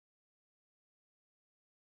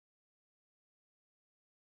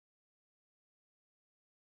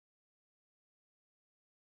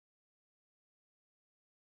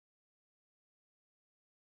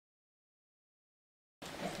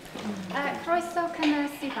Croeso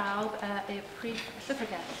cynnes I bawb i'r prif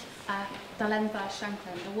llyfrgell Dalenfa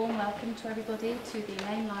Shankland. A warm welcome to everybody to the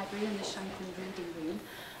main library in the Shankland reading room.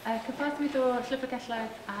 Cyfforddwyd o'r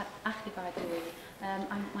llyfrgelloedd Achdibaid ydw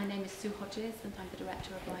I. My name is Sue Hodges and I'm the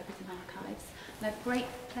Director of Libraries and Archives. And I have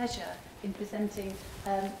great pleasure in presenting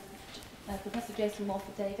Professor Jason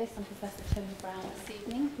Walford Davies and Professor Tony Brown this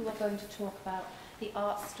evening, who are going to talk about the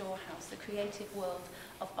art storehouse, the creative world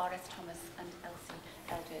of R.S. Thomas and Elsi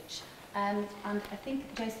Eldridge. And I think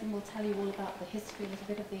Jason will tell you all about the history, a little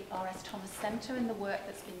bit of the R.S. Thomas Centre and the work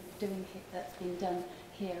that's been done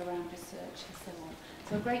here around research and so on.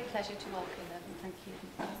 So a great pleasure to welcome them, and thank you.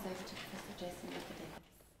 And pass over to Professor Jason Walford Davies.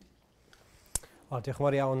 Well, diolch yn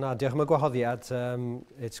fawr iawn, a diolch am y gwahoddiad.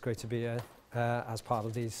 It's great to be as part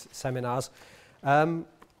of these seminars.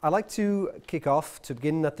 I'd like to kick off, to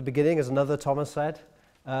begin at the beginning, as another Thomas said,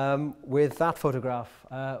 with that photograph.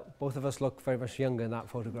 Both of us look very much younger in that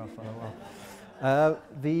photograph.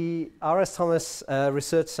 The R.S. Thomas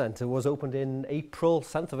Research Centre was opened in April,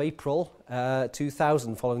 7th of April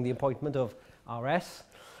 2000, following the appointment of R.S.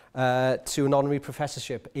 To an honorary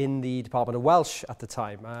professorship in the Department of Welsh at the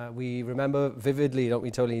time. We remember vividly, don't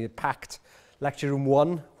we, Tony, the packed lecture room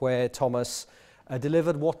 1, where Thomas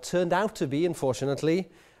delivered what turned out to be, unfortunately,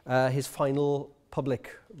 his final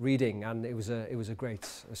public reading, and it was a great,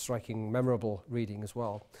 striking, memorable reading as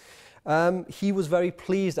well. He was very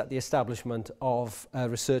pleased at the establishment of a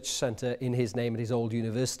research centre in his name at his old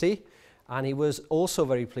university, and he was also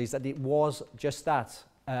very pleased that it was just that,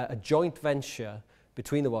 a joint venture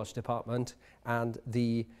between the Welsh Department and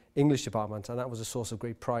the English Department, and that was a source of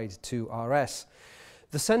great pride to RS.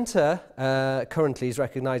 The centre currently is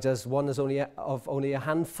recognised as one of only a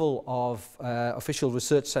handful of official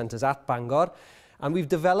research centres at Bangor, and we've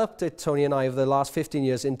developed it, Tony and I, over the last 15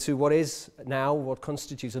 years into what is now what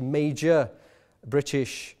constitutes a major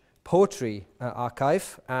British poetry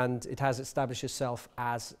archive, and it has established itself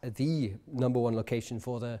as the #1 location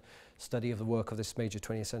for the study of the work of this major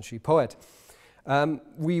 20th century poet.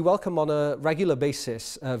 We welcome on a regular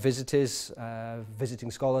basis visitors,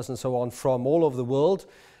 visiting scholars and so on from all over the world.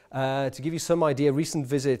 To give you some idea, recent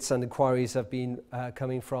visits and inquiries have been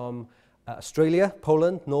coming from Australia,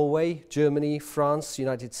 Poland, Norway, Germany, France,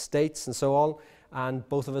 United States and so on, and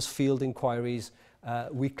both of us field inquiries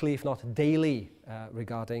weekly, if not daily,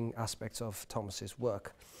 regarding aspects of Thomas's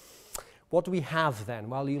work. What do we have then?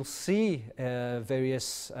 Well, you'll see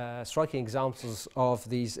various striking examples of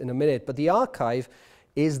these in a minute, but the archive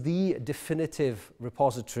is the definitive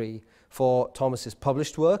repository for Thomas's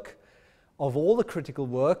published work, of all the critical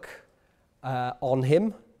work on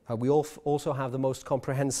him. We also have the most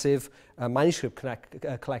comprehensive manuscript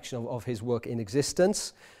collection of his work in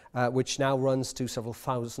existence, which now runs to several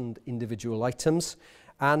thousand individual items.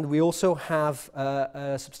 And we also have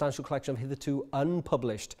a substantial collection of hitherto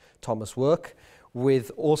unpublished Thomas work,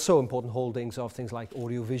 with also important holdings of things like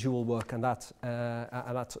audiovisual work and that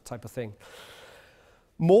type of thing.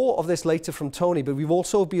 More of this later from Tony, but we've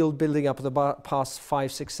also been building up the past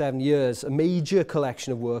 5, 6, 7 years a major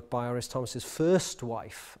collection of work by R.S. Thomas's first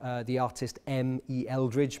wife, the artist M.E.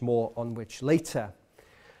 Eldridge, more on which later.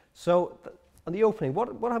 So, on the opening,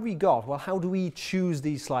 what have we got? Well, how do we choose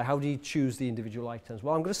these slides? How do you choose the individual items?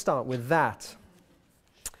 Well, I'm going to start with that.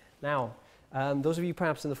 Now, those of you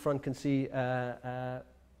perhaps in the front can see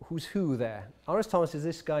who's who there. R.S. Thomas is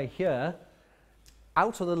this guy here,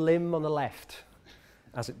 out on the limb on the left,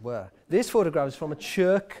 as it were. This photograph is from a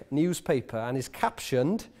Chirk newspaper and is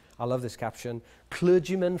captioned, I love this caption,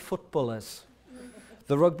 "Clergymen Footballers."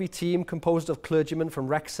 The rugby team, composed of clergymen from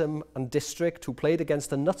Wrexham and District, who played against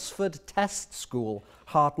the Knutsford Test School,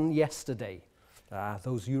 Harton yesterday.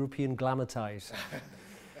 Those European glamour ties.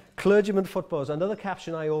 Clergymen footballers. Another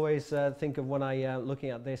caption I always think of when I'm looking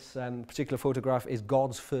at this particular photograph is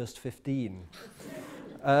God's first 15.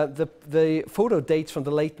 The photo dates from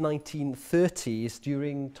the late 1930s,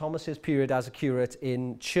 during Thomas's period as a curate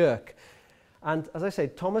in Chirk. And as I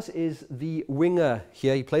said, Thomas is the winger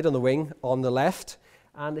here. He played on the wing on the left.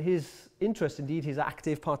 And his interest, indeed his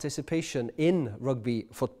active participation in rugby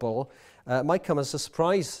football, might come as a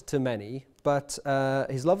surprise to many, but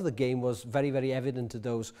his love of the game was very, very evident to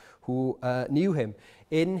those who knew him.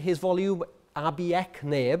 In his volume ABC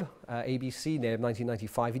Neb, ABC Neb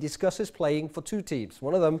 1995, he discusses playing for 2 teams.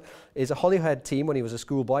 One of them is a Holyhead team when he was a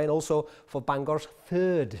schoolboy, and also for Bangor's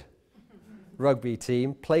 3rd rugby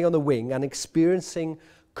team, playing on the wing and experiencing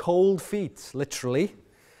cold feet, literally,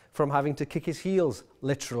 from having to kick his heels,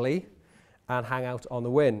 literally, and hang out on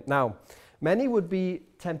the wing. Now, many would be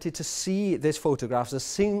tempted to see this photograph as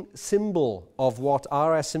a symbol of what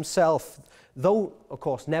R.S. himself, though, of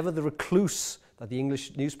course, never the recluse that the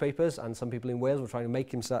English newspapers and some people in Wales were trying to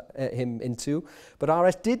make him into. But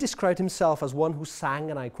R.S. did describe himself as one who sang,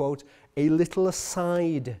 and I quote, "a little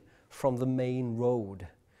aside from the main road."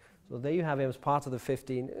 So there you have him as part of the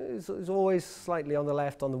 15. He's always slightly on the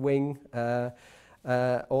left, on the wing, or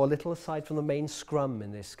a little aside from the main scrum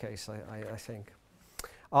in this case, I think.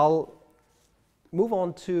 I'll move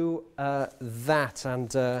on to that,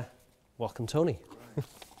 and welcome, Tony.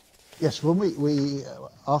 Yes, when we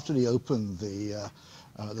after he opened the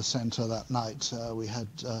centre that night, we had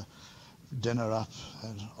dinner up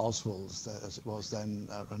at Oswald's, as it was then,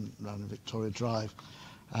 around Victoria Drive,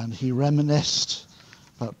 and he reminisced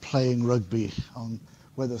about playing rugby on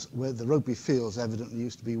where the rugby fields evidently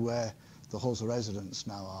used to be where the halls of residence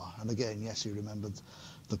now are. And again, yes, he remembered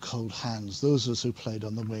the cold hands. Those of us who played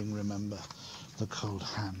on the wing remember the cold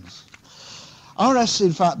hands. R.S.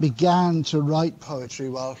 in fact began to write poetry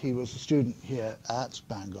while he was a student here at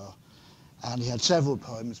Bangor, and he had several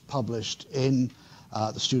poems published in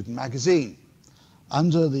the student magazine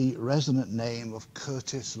under the resonant name of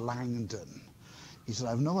Curtis Langdon. He said,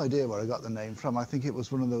 "I have no idea where I got the name from. I think it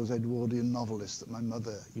was one of those Edwardian novelists that my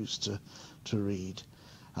mother used to read."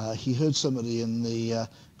 He heard somebody in the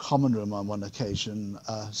common room on one occasion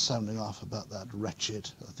sounding off about that wretched,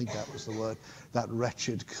 I think that was the word, that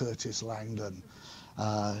wretched Curtis Langdon.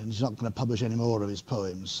 And he's not going to publish any more of his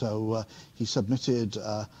poems. So he submitted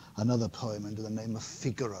another poem under the name of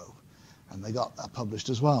Figaro, and they got that published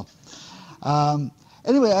as well.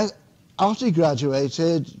 Anyway, after he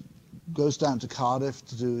graduated, goes down to Cardiff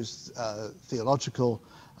to do his theological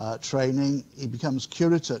training. He becomes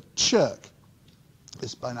curate at Chirk.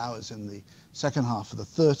 This by now is in the second half of the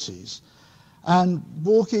 30s. And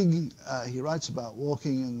walking, he writes about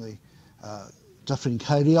walking in the Dyffryn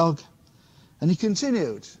Ceiriog, and he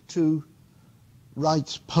continued to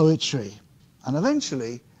write poetry. And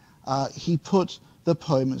eventually, he put the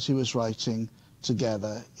poems he was writing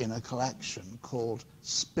together in a collection called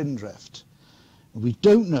Spindrift. We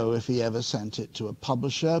don't know if he ever sent it to a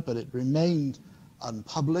publisher, but it remained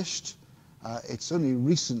unpublished. It's only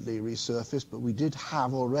recently resurfaced, but we did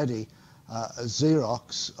have already a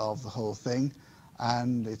Xerox of the whole thing,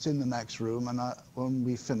 and it's in the next room, and when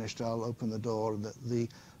we finished, I'll open the door. The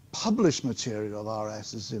published material of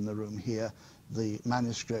R.S. is in the room here. The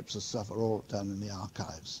manuscripts and stuff are all done in the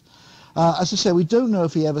archives. As I say, we don't know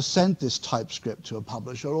if he ever sent this typescript to a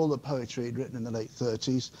publisher. All the poetry he'd written in the late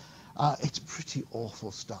 30s. It's pretty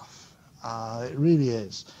awful stuff. It really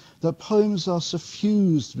is. The poems are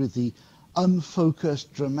suffused with the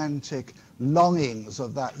unfocused, romantic longings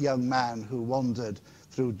of that young man who wandered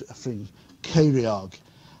through Ceiriog.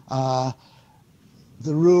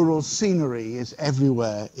 The rural scenery is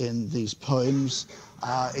everywhere in these poems.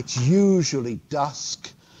 It's usually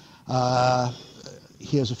dusk.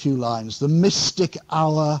 Here's a few lines. "The mystic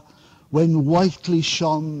hour when whitely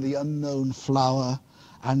shone the unknown flower,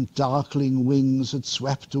 and darkling wings had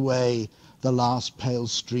swept away the last pale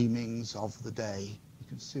streamings of the day." You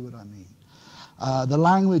can see what I mean. The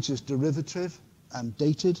language is derivative and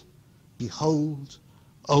dated. "Behold,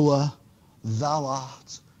 o'er, thou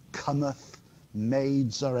art, cometh,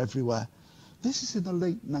 maids are everywhere." This is in the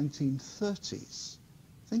late 1930s.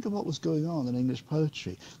 Think of what was going on in English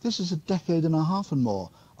poetry. This is a decade and a half and more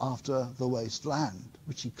after The Waste Land,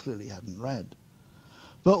 which he clearly hadn't read.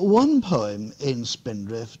 But one poem in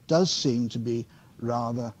Spindrift does seem to be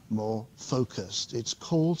rather more focused. It's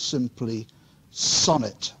called simply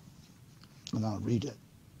Sonnet, and I'll read it.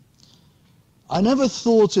 "I never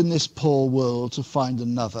thought in this poor world to find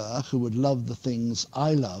another who would love the things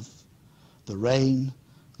I love, the rain,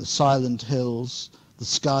 the silent hills, the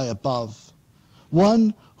sky above.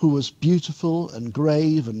 One who was beautiful and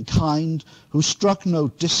grave and kind, who struck no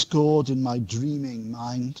discord in my dreaming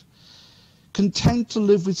mind, content to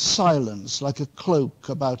live with silence like a cloak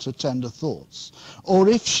about her tender thoughts, or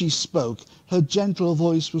if she spoke, her gentle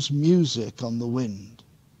voice was music on the wind.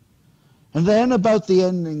 And then about the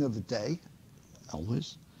ending of the day,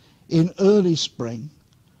 always, in early spring,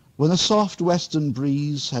 when a soft western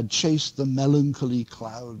breeze had chased the melancholy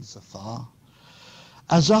clouds afar,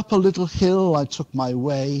 as up a little hill I took my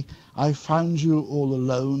way, I found you all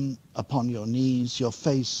alone upon your knees, your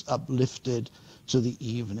face uplifted to the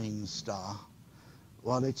evening star."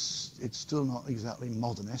 Well, it's still not exactly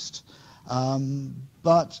modernist,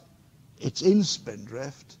 but it's in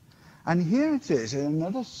Spindrift. And here it is in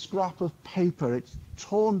another scrap of paper. It's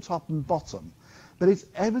torn top and bottom, but it's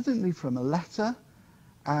evidently from a letter,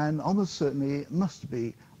 and almost certainly it must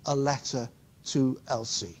be a letter to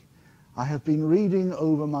Elsi. "I have been reading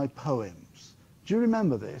over my poems. Do you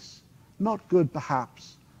remember this? Not good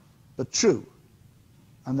perhaps, but true."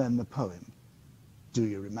 And then the poem. do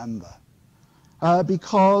you remember?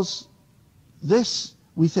 Because this,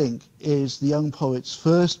 we think, is the young poet's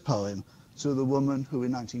first poem to the woman who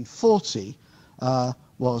in 1940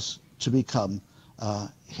 was to become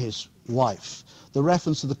his wife. The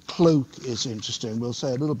reference to the cloak is interesting. We'll say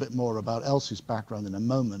a little bit more about Elsi's background in a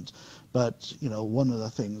moment, but you know, one of the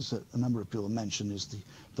things that a number of people mention is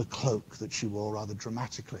the cloak that she wore rather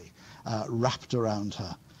dramatically wrapped around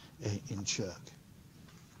her in Chirk.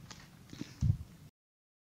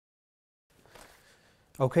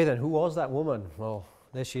 Okay then, who was that woman? Well,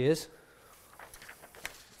 there she is.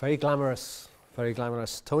 Very glamorous, very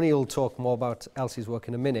glamorous. Tony will talk more about Elsie's work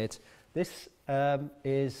in a minute. This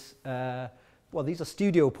is, well, these are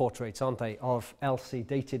studio portraits, aren't they, of Elsie,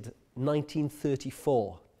 dated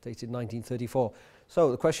 1934. Dated 1934.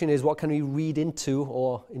 So the question is, what can we read into,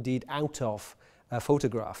 or indeed out of, a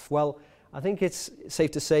photograph? Well, I think it's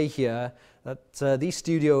safe to say here that these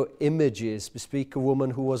studio images bespeak a woman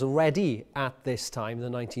who was already at this time,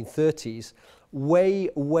 in the 1930s,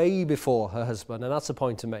 way before her husband, and that's a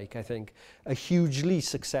point to make, I think. A hugely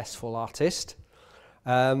successful artist,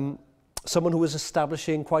 someone who was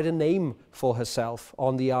establishing quite a name for herself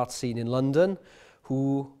on the art scene in London,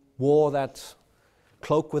 who wore that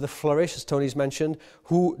cloak with a flourish, as Tony's mentioned,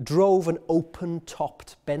 who drove an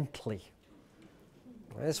open-topped Bentley.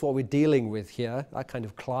 That's what we're dealing with here, that kind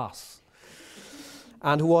of class.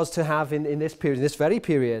 And who was to have in this period, in this very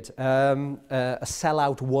period, a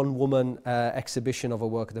sellout one-woman exhibition of her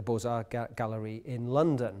work at the Beaux-Arts Gallery in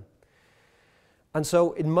London. And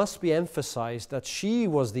so it must be emphasized that she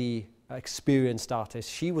was the experienced artist,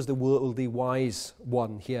 she was the worldly wise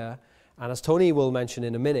one here. And as Tony will mention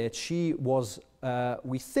in a minute, she was,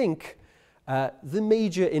 we think, the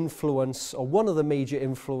major influence, or one of the major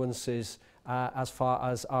influences as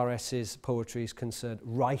far as R.S.'s poetry is concerned,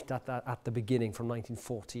 right at the beginning, from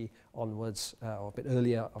 1940 onwards, or a bit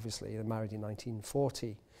earlier, obviously, they married in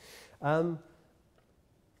 1940.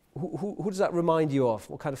 Who does that remind you of?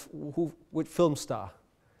 What kind of, which film star?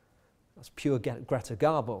 That's pure Greta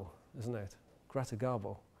Garbo, isn't it? Greta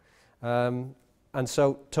Garbo. And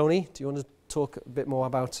so, Tony, do you want to talk a bit more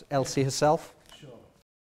about Elsie herself? Sure.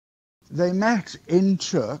 They met in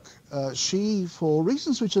Chirk. She, for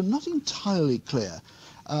reasons which are not entirely clear,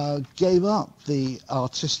 gave up the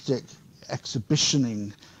artistic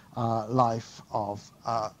exhibitioning life of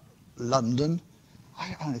London.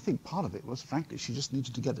 I think part of it was, frankly, she just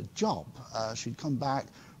needed to get a job. She'd come back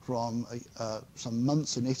from some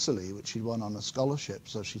months in Italy, which she'd won on a scholarship,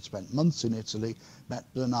 so she'd spent months in Italy, met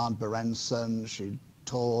Bernard Berenson, she'd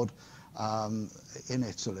toured in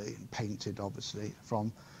Italy, and painted, obviously,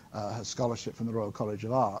 from her scholarship from the Royal College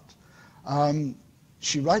of Art.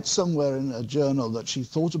 She writes somewhere in a journal that she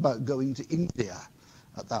thought about going to India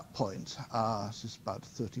at that point. This is about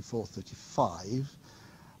 34, 35.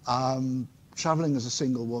 Travelling as a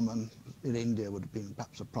single woman in India would have been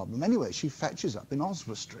perhaps a problem. Anyway, she fetches up in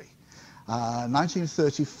Oswestry.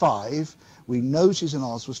 1935, we know she's in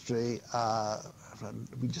Oswestry.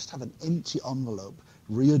 We just have an empty envelope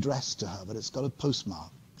readdressed to her, but it's got a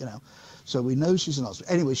postmark, you know. So we know she's in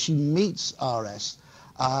Oswestry. Anyway, she meets R.S.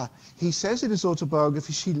 He says in his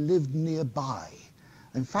autobiography she lived nearby.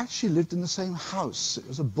 In fact, she lived in the same house. It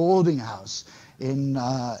was a boarding house in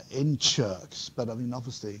Chirks, but I mean,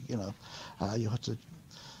 obviously, you know, you had to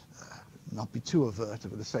not be too overt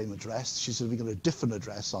with the same address. She's sort of got a different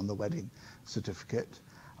address on the wedding certificate.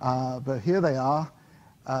 But here they are.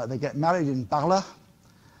 They get married in Bala.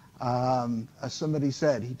 As somebody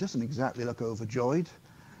said, he doesn't exactly look overjoyed.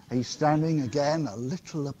 He's standing again a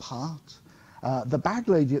little apart. The bag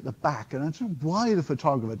lady at the back, and I don't know why the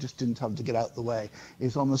photographer just didn't have to get out the way,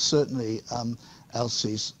 is almost certainly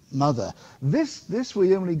Elsie's mother. This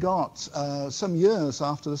we only got some years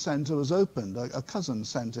after the centre was opened. A cousin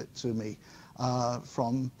sent it to me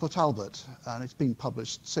from Port Talbot, and it's been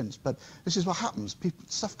published since. But this is what happens.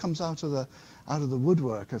 Stuff comes out of the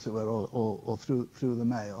woodwork, as it were, or through the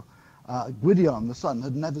mail. Gwydion, the son,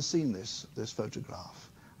 had never seen this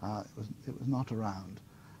photograph. It was not around.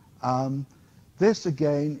 This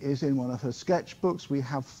again is in one of her sketchbooks. We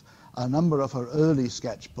have a number of her early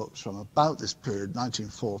sketchbooks from about this period,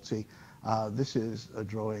 1940. This is a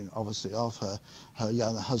drawing, obviously, of her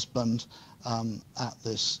young husband at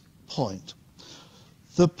this point.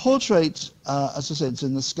 The portrait, as I said, is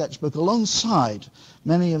in the sketchbook alongside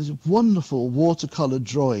many of the wonderful watercolor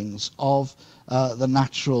drawings of the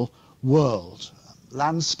natural world.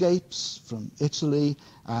 Landscapes from Italy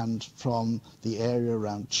and from the area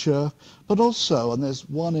around Chirk, but also, and there's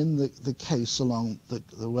one in the case along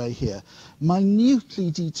the way here, minutely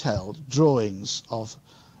detailed drawings of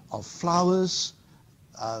flowers,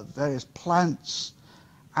 various plants,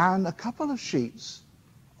 and a couple of sheets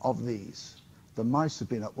of these. The mice have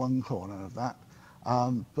been at one corner of that,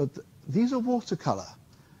 but these are watercolour.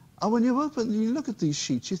 And when you look at these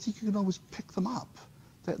sheets, you think you can always pick them up.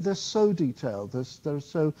 They're so detailed, they're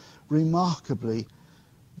so remarkably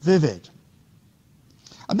vivid.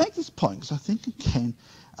 I make this point because I think, again,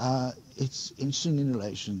 it's interesting in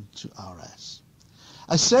relation to R.S.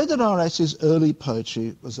 I said that R.S.'s early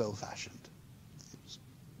poetry was old-fashioned.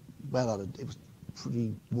 It was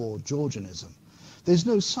pre-war Georgianism. There's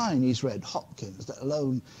no sign he's read Hopkins, let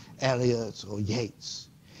alone Eliot or Yeats.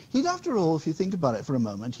 He'd, after all, if you think about it for a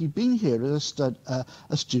moment, he'd been here as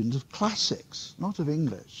a student of classics, not of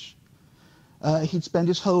English. He'd spent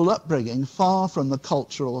his whole upbringing far from the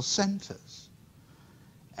cultural centres.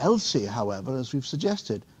 Elsi, however, as we've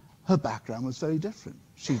suggested, her background was very different.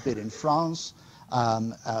 She'd been in France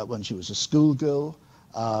when she was a schoolgirl.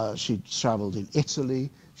 She'd travelled in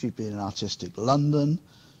Italy. She'd been in artistic London.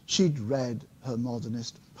 She'd read her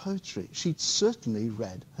modernist poetry. She'd certainly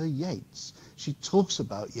read her Yeats. She talks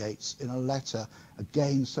about Yeats in a letter.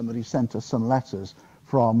 Again, somebody sent us some letters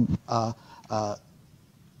from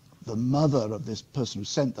the mother of this person who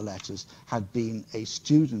sent the letters had been a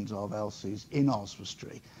student of Elsi's in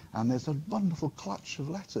Oswestry. And there's a wonderful clutch of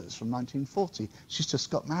letters from 1940. She's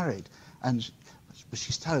just got married. And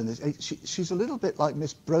she's telling this, she's a little bit like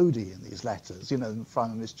Miss Brodie in these letters, you know,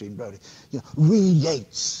 from Miss Jean Brodie. You know, we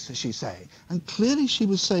Yeats, she's saying. And clearly she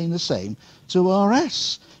was saying the same to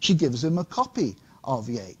R.S. She gives him a copy of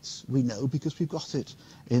Yeats. We know because we've got it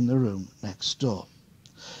in the room next door.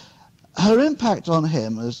 Her impact on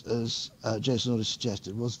him, as Jason already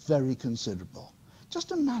suggested, was very considerable.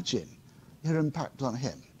 Just imagine her impact on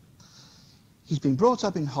him. He's been brought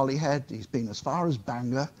up in Holyhead. He's been as far as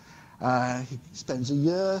Bangor. He spends a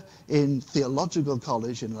year in theological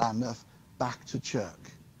college in Llandaff, back to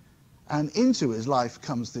Chirk. And into his life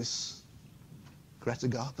comes this Greta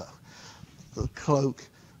Garbo. The cloak,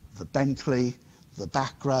 the Bentley, the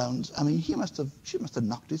background. I mean, she must have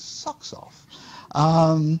knocked his socks off.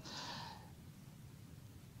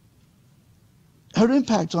 Her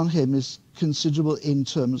impact on him is considerable in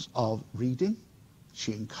terms of reading.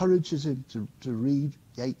 She encourages him to read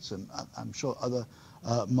Yeats and I'm sure other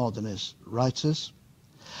modernist writers.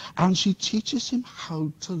 And she teaches him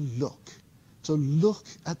how to look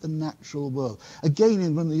at the natural world. Again,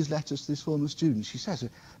 in one of these letters to this former student, she says,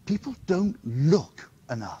 people don't look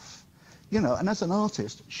enough. You know, and as an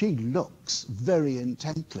artist, she looks very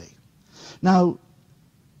intently. Now,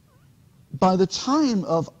 by the time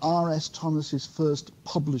of R.S. Thomas's first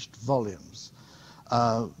published volumes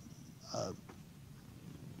of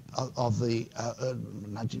the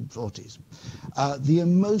 1940s, the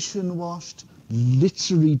emotion-washed,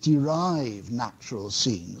 literary-derived natural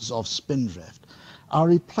scenes of Spindrift are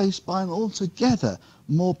replaced by an altogether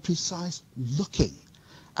more precise looking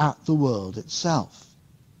at the world itself.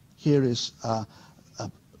 Here is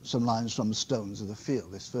some lines from The Stones of the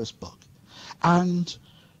Field, this first book. And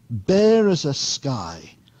bare as a sky,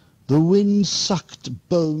 the wind-sucked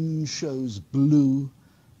bone shows blue,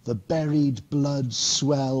 the buried blood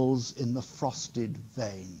swells in the frosted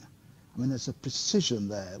vein. I mean, there's a precision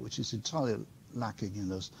there which is entirely lacking in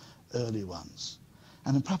those early ones.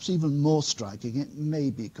 And perhaps even more striking, it may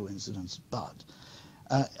be coincidence, but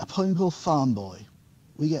a poem called Farm Boy,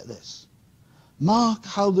 we get this. Mark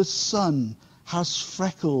how the sun has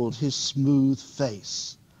freckled his smooth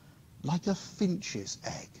face, like a finch's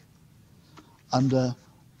egg, under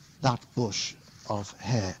that bush of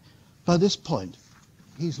hair. By this point,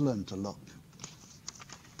 he's learned to look.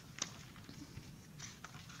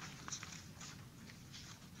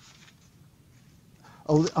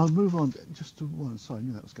 Oh, I'll move on just to one. Sorry, I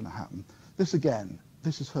knew that was going to happen. This again,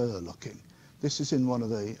 this is her looking. This is in one of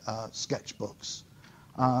the sketchbooks.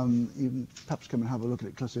 You can perhaps come and have a look at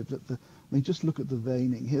it closer. I mean, just look at the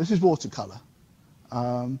veining here. This is watercolour.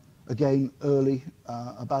 Again, early,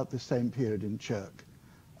 about the same period in Chirk.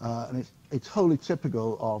 And it's wholly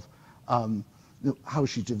typical of how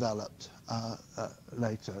she developed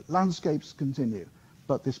later. Landscapes continue,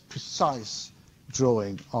 but this precise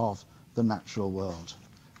drawing of the natural world.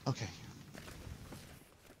 Okay.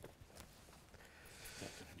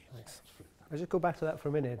 Thanks. I'll just go back to that for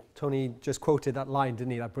a minute. Tony just quoted that line,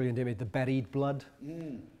 didn't he? That brilliant image, the buried blood,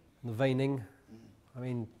 the veining. I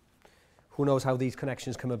mean, who knows how these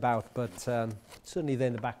connections come about, but certainly they're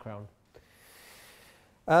in the background.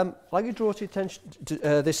 I'd like to draw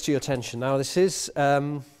to your attention now. This is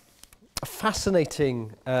a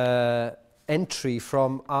fascinating entry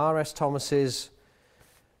from R.S. Thomas's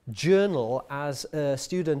journal as a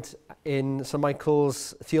student in St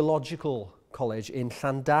Michael's theological College in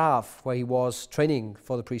Llandaff, where he was training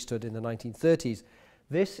for the priesthood in the 1930s.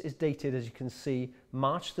 This is dated, as you can see,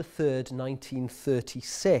 March the 3rd,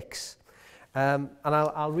 1936. And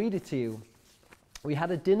I'll read it to you. We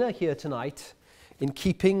had a dinner here tonight in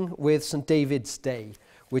keeping with St. David's Day,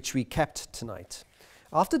 which we kept tonight.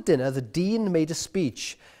 After dinner, the Dean made a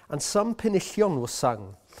speech, and some pennillion was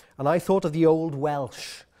sung, and I thought of the old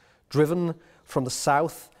Welsh, driven from the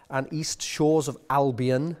south and east shores of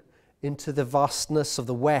Albion into the vastness of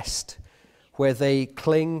the west, where they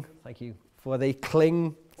cling,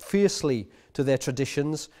 fiercely to their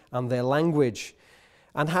traditions and their language,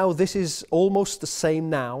 and how this is almost the same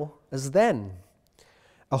now as then.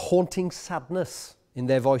 A haunting sadness in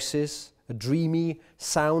their voices, a dreamy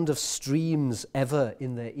sound of streams ever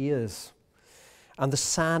in their ears, and the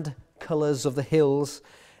sad colours of the hills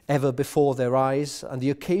ever before their eyes, and the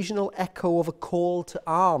occasional echo of a call to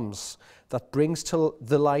arms that brings to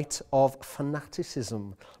the light of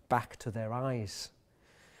fanaticism back to their eyes.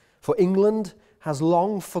 For England has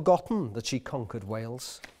long forgotten that she conquered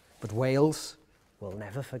Wales, but Wales will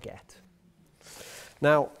never forget.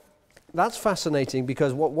 Now, that's fascinating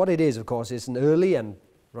because what it is, of course, is an early and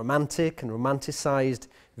romantic and romanticised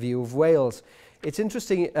view of Wales. It's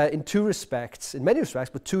interesting in two respects, in many respects,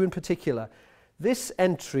 but two in particular. This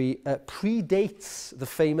entry predates the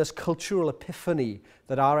famous cultural epiphany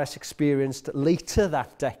that R.S. experienced later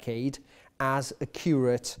that decade as a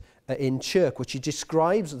curate in Chirk, which he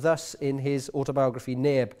describes thus in his autobiography,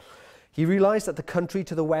 Neb. He realised that the country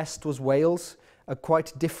to the west was Wales, a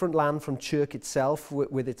quite different land from Chirk itself,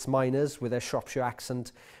 with its miners, with their Shropshire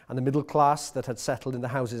accent, and the middle class that had settled in the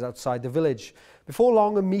houses outside the village. Before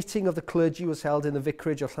long, a meeting of the clergy was held in the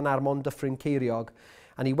vicarage of Llanarmon Dyffryn Ceiriog,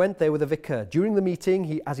 and he went there with the vicar. During the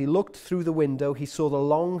meeting, as he looked through the window, he saw the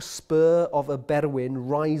long spur of a berwyn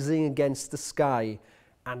rising against the sky,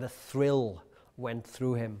 and a thrill went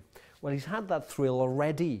through him. Well, he's had that thrill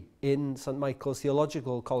already in St. Michael's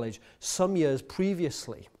Theological College some years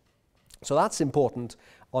previously. So that's important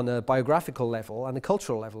on a biographical level and a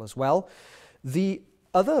cultural level as well. The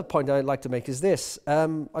other point I'd like to make is this. I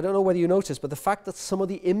don't know whether you noticed, but the fact that some of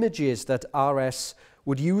the images that R.S.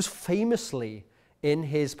 would use famously in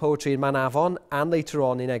his poetry in Manavon and later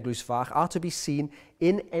on in Eglwys Fach are to be seen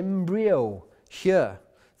in embryo here,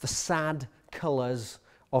 the sad colours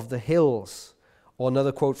of the hills. Or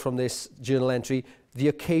another quote from this journal entry, the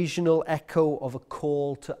occasional echo of a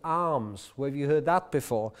call to arms. Where have you heard that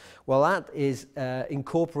before? Well, that is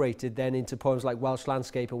incorporated then into poems like Welsh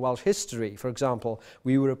Landscape and Welsh History. For example,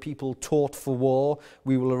 we were a people taught for war,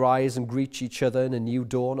 we will arise and greet each other in a new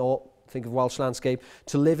dawn. Or think of Welsh Landscape,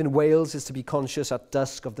 to live in Wales is to be conscious at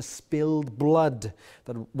dusk of the spilled blood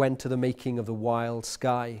that went to the making of the wild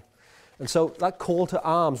sky. And so that call to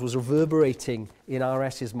arms was reverberating in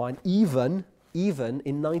R.S.'s mind, even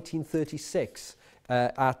in 1936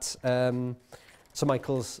 at St.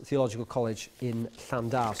 Michael's Theological College in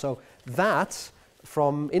Llandaff. So that,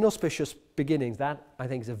 from inauspicious beginnings, that I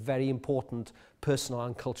think is a very important personal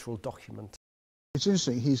and cultural document. It's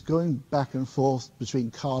interesting, he's going back and forth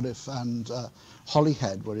between Cardiff and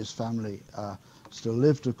Holyhead, where his family still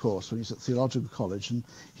lived, of course, when he's at Theological College. And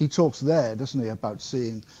he talks there, doesn't he, about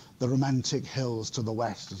seeing the romantic hills to the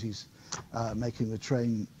west as he's making the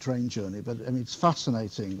train journey. But I mean, it's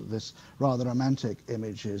fascinating, this rather romantic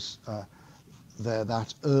image is there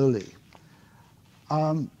that early.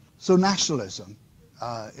 So nationalism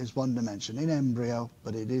is one dimension, in embryo,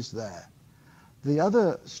 but it is there. The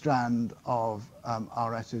other strand of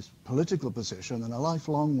R.S.'s political position, and a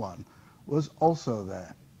lifelong one, was also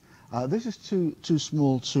there. This is too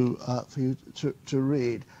small for you to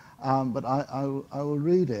read, but I will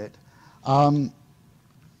read it.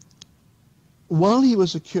 While he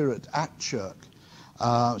was a curate at Chirk,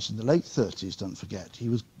 which in the late 30s, don't forget,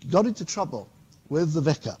 he got into trouble with the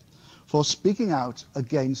vicar for speaking out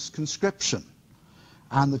against conscription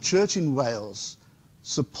and the church in Wales'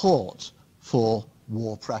 support for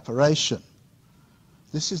war preparation.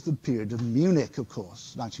 This is the period of Munich, of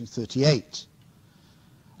course, 1938.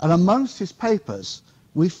 And amongst his papers,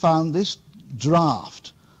 we found this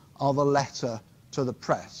draft of a letter to the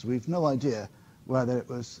press. We've no idea whether it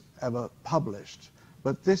was ever published,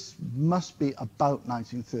 but this must be about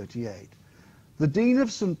 1938. The Dean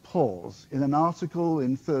of St. Paul's, in an article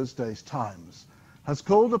in Thursday's Times, has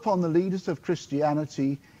called upon the leaders of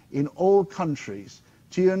Christianity in all countries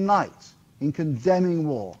to unite in condemning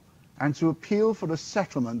war and to appeal for a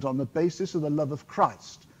settlement on the basis of the love of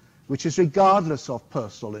Christ, which is regardless of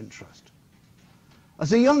personal interest.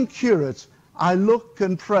 As a young curate, I look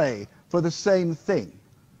and pray for the same thing,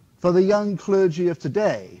 for the young clergy of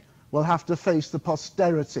today will have to face the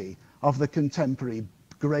posterity of the contemporary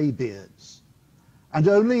greybeards. And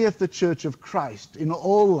only if the Church of Christ in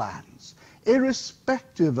all lands,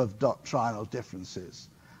 irrespective of doctrinal differences,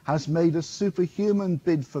 has made a superhuman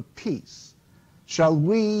bid for peace, shall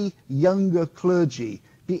we younger clergy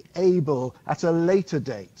be able at a later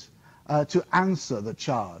date to answer the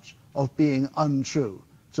charge of being untrue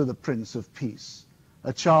to the Prince of Peace,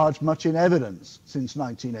 a charge much in evidence since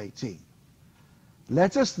 1918.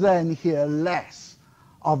 Let us then hear less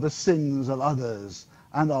of the sins of others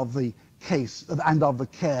and of the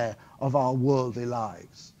care of our worldly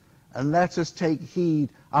lives, and let us take heed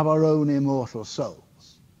of our own immortal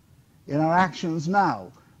souls. In our actions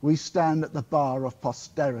now, we stand at the bar of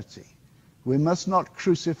posterity. We must not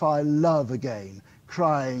crucify love again,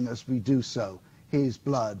 crying as we do so, his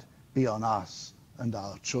blood be on us and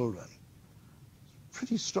our children.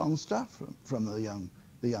 Pretty strong stuff from the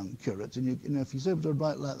young curate, and you know, if he's able to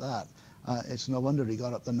write like that, it's no wonder he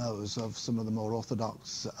got up the nose of some of the more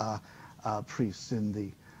orthodox priests in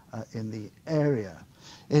the area.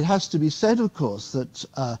 It has to be said, of course,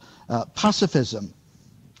 that pacifism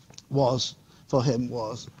for him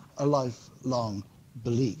was a lifelong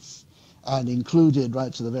belief, and included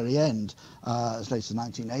right to the very end, as late as the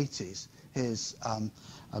 1980s, his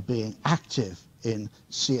being active in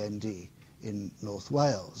CND in North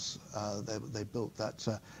Wales. They built that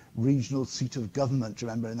regional seat of government,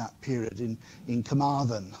 remember, in that period in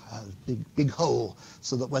Carmarthen, a big hole,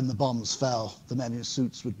 so that when the bombs fell, the men in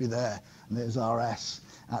suits would be there. And there's RS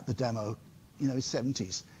at the demo, you know, his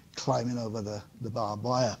 70s, climbing over the barbed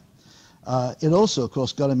wire. It also, of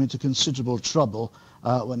course, got him into considerable trouble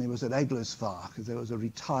when he was at Eglosfar, because there was a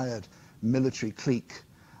retired military clique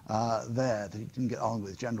there that he didn't get on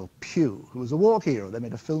with, General Pugh, who was a war hero. They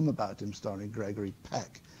made a film about him starring Gregory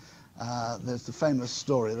Peck. There's the famous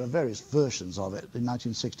story, there are various versions of it. In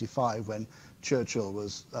 1965, when Churchill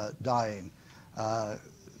was dying,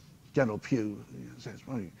 General Pugh says,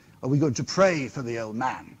 well, are we going to pray for the old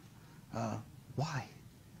man? Why?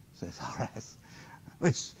 Says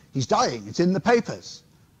RS. He's dying, it's in the papers.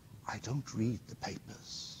 I don't read the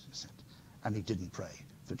papers, he said. And he didn't pray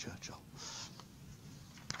for Churchill.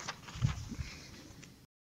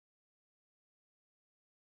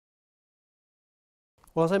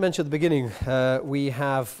 Well, as I mentioned at the beginning, we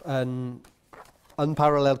have an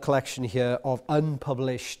unparalleled collection here of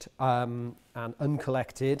unpublished and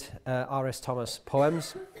uncollected R.S. Thomas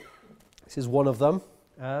poems. This is one of them.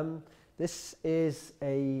 This is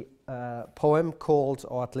a poem called,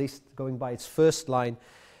 or at least going by its first line,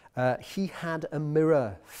 He Had a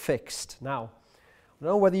Mirror Fixed. Now, I don't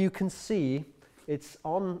know whether you can see, it's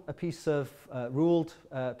on a piece of ruled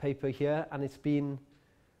paper here, and it's been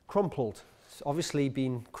crumpled. It's obviously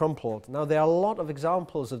been crumpled. Now, there are a lot of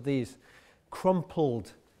examples of these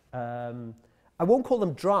crumpled, I won't call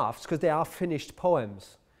them drafts because they are finished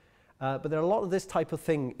poems, but there are a lot of this type of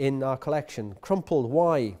thing in our collection. Crumpled,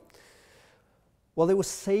 why? Well, they were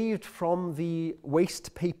saved from the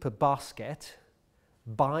waste paper basket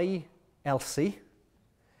by Elsi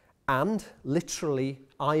and literally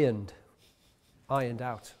ironed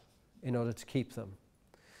out in order to keep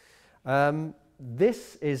them.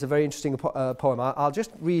 This is a very interesting poem. I'll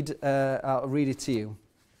just read it to you.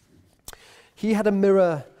 He had a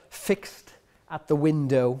mirror fixed at the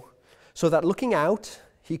window so that looking out,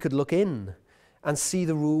 he could look in and see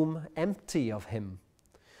the room empty of him.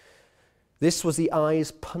 This was the eye's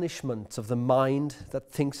punishment of the mind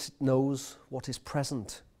that thinks it knows what is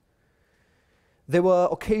present. There were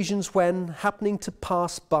occasions when, happening to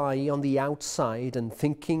pass by on the outside and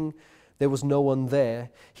thinking there was no one there,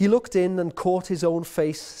 he looked in and caught his own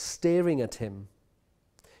face staring at him.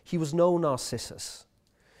 He was no Narcissus.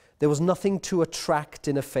 There was nothing to attract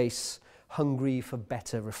in a face hungry for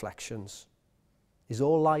better reflections. Is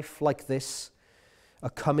all life like this, a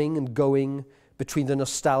coming and going between the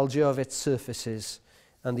nostalgia of its surfaces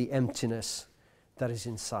and the emptiness that is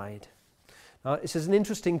inside? Now, this is an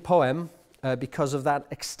interesting poem because of that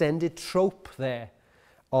extended trope there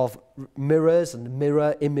of mirrors and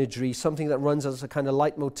mirror imagery, something that runs as a kind of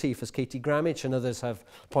leitmotif, as Katie Grammich and others have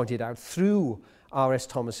pointed out, through R.S.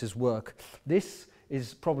 Thomas's work. This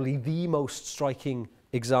is probably the most striking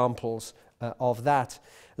examples of that.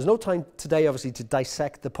 There's no time today, obviously, to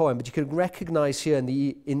dissect the poem, but you can recognize here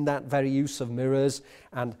in that very use of mirrors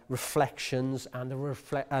and reflections and the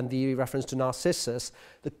reference to Narcissus,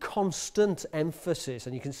 the constant emphasis,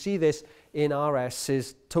 and you can see this in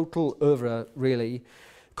R.S.'s total oeuvre, really,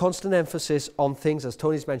 constant emphasis on things, as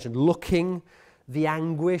Tony's mentioned, looking, the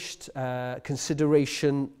anguished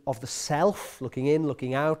consideration of the self, looking in,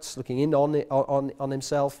 looking out, looking in on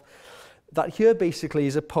himself, that here basically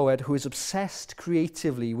is a poet who is obsessed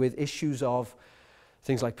creatively with issues of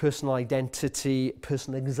things like personal identity,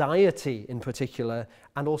 personal anxiety in particular,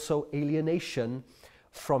 and also alienation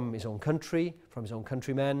from his own country, from his own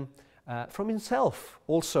countrymen, from himself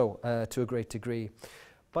also to a great degree.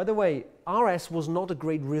 By the way, R.S. was not a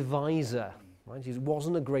great reviser. Right? He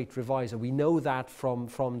wasn't a great reviser. We know that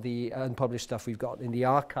from the unpublished stuff we've got in the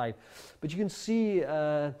archive. But you can see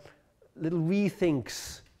little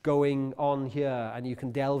rethinks going on here, and you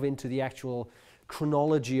can delve into the actual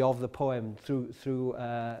chronology of the poem through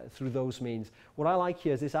those means. What I like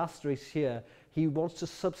here is this asterisk here. He wants to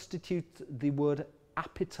substitute the word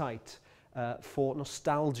appetite for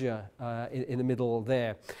nostalgia in the middle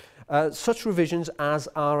there. Such revisions as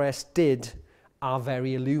R.S. did are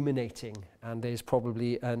very illuminating, and there's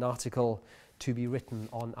probably an article to be written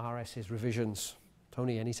on R.S.'s revisions.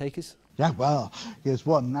 Tony, any takers? Yeah, well, here's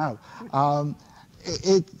one now.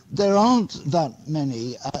 There aren't that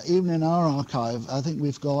many. Even in our archive, I think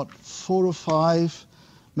we've got 4 or 5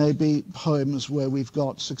 maybe poems where we've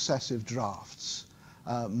got successive drafts.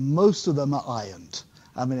 Most of them are ironed.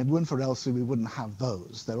 I mean, if it weren't for Elsi, we wouldn't have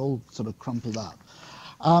those. They're all sort of crumpled up.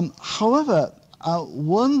 However,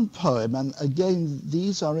 one poem, and again,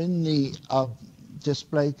 these are in the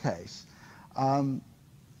display case.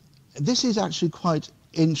 This is actually quite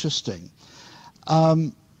interesting.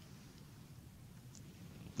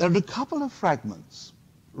 There are a couple of fragments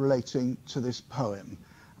relating to this poem,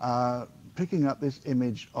 picking up this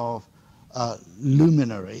image of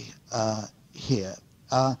luminary here.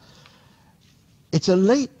 It's a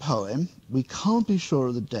late poem. We can't be sure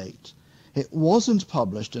of the date. It wasn't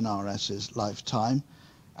published in R.S.'s lifetime,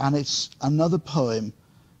 and it's another poem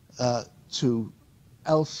to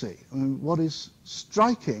Elsi. I mean, what is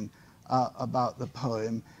striking about the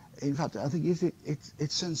poem, in fact, I think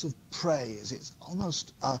its sense of praise. It's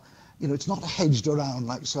almost, you know, it's not hedged around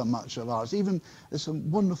like so much of ours. Even there's some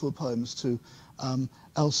wonderful poems to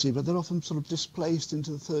Elsi, but they're often sort of displaced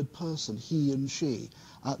into the third person, he and she.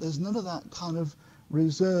 There's none of that kind of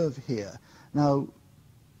reserve here. Now,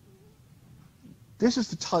 this is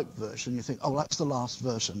the type version. You think, oh, that's the last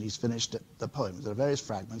version. He's finished the poem. There are various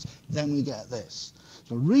fragments. Then we get this.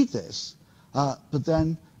 So read this, but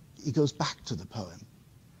then he goes back to the poem.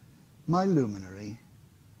 My luminary,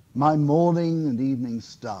 my morning and evening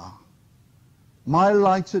star, my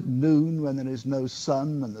light at noon when there is no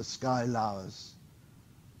sun and the sky lowers,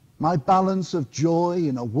 my balance of joy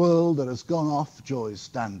in a world that has gone off joy's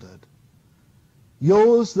standard.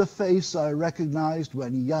 Yours the face I recognized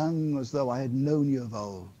when young, as though I had known you of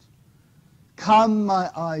old. Come,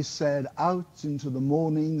 my eye said, out into the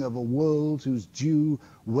morning of a world whose dew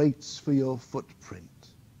waits for your footprint.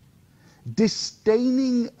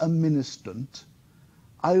 Disdaining a ministrant,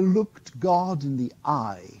 I looked God in the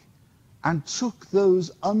eye and took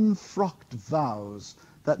those unfrocked vows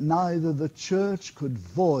that neither the church could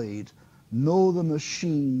void nor the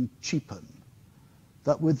machine cheapen,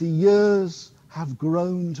 that with the years have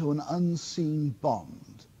grown to an unseen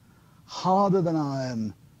bond, harder than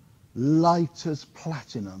iron, light as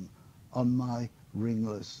platinum on my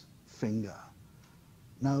ringless finger.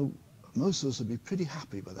 Now, most of us would be pretty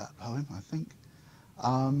happy with that poem, I think.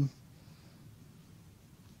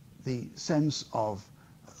 The sense of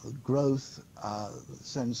growth, the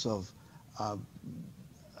sense of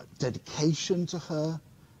dedication to her,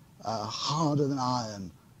 harder than iron,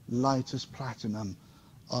 light as platinum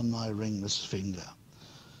on my ringless finger.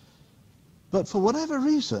 But for whatever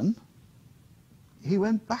reason, he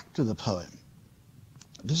went back to the poem.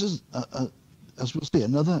 This is, as we'll see,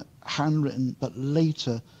 another handwritten but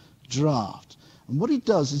later draft. And what he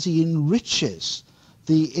does is he enriches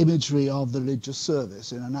the imagery of the religious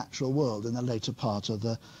service in a natural world in the later part of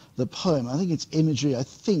the poem. I think its imagery,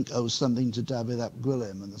 owes something to Davies ap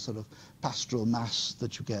Gwilym and the sort of pastoral mass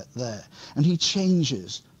that you get there. And he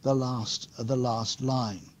changes the last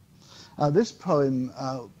line. This poem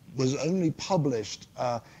was only published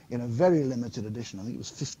in a very limited edition. I think it was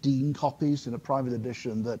 15 copies in a private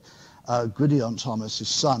edition that Gwydion Thomas, his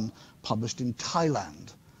son, published in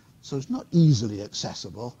Thailand. So it's not easily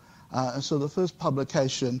accessible. So the first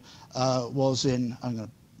publication was in, I'm going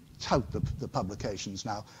to tout the publications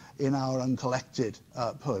now, in our uncollected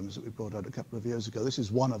poems that we brought out a couple of years ago. This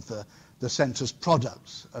is one of the centre's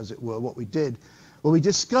products, as it were. What we did, well, we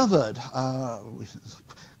discovered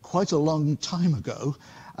quite a long time ago,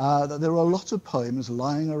 that there were a lot of poems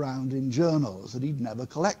lying around in journals that he'd never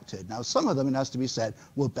collected. Now, some of them, it has to be said,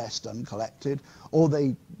 were best uncollected, or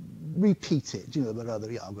they repeated, you know, but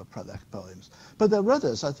other Iago Pradec poems. But there were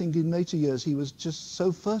others. I think in later years he was just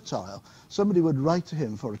so fertile. Somebody would write to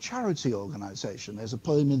him for a charity organization. There's a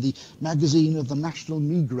poem in the magazine of the National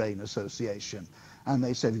Migraine Association, and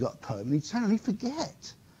they say, "Have you got a poem?" And he'd suddenly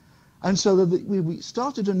forget. And so we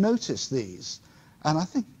started to notice these, and I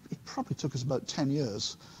think it probably took us about 10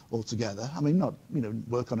 years altogether. I mean, not, you know,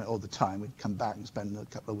 work on it all the time. We'd come back and spend a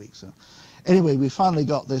couple of weeks. Anyway, we finally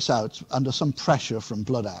got this out under some pressure from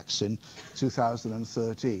Blood Axe in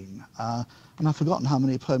 2013. And I've forgotten how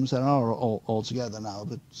many poems there are altogether now,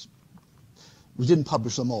 but we didn't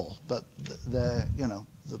publish them all, but they're, you know,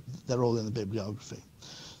 they're all in the bibliography.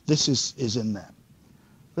 This is in there.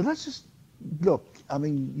 But let's just look. I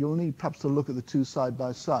mean, you'll need perhaps to look at the two side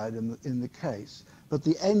by side in the case. But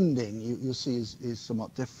the ending, you'll see, is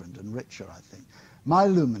somewhat different and richer, I think. My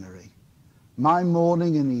luminary, my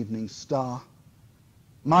morning and evening star,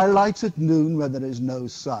 my light at noon where there is no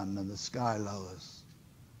sun and the sky lowers,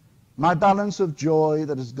 my balance of joy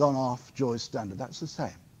that has gone off joy's standard, that's the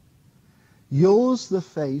same. Yours the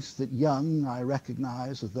face that young I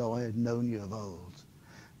recognize as though I had known you of old.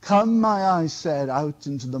 Come, my eyes said, out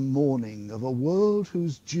into the morning of a world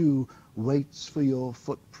whose dew waits for your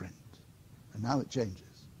footprint. And now it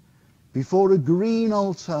changes. Before a green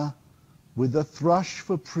altar with the thrush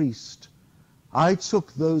for priest, I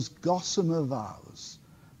took those gossamer vows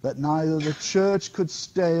that neither the church could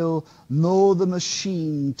stale nor the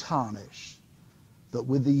machine tarnish, that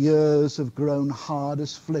with the years have grown hard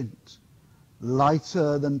as flint,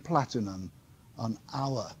 lighter than platinum on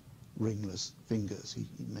our ringless fingers. He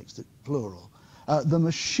makes it plural. The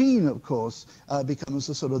machine, of course, becomes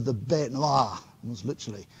the sort of the bête noire, almost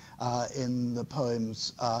literally, in the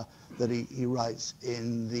poems that he writes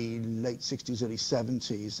in the late 60s, early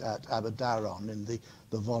 70s at Aberdaron, in the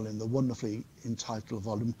volume, the wonderfully entitled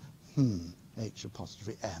volume, H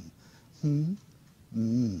apostrophe M.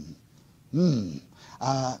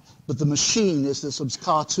 But the machine is the sort of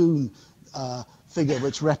cartoon figure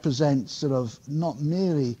which represents sort of not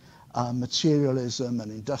merely materialism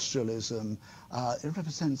and industrialism. It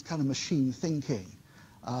represents kind of machine thinking,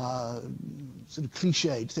 sort of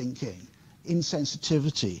cliched thinking,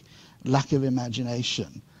 insensitivity, lack of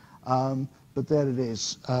imagination. But there it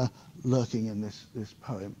is, lurking in this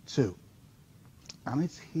poem too. And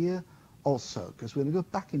it's here also, because we're going to go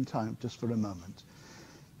back in time just for a moment.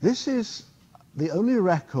 This is the only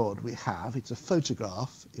record we have, it's a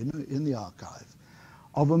photograph in the archive,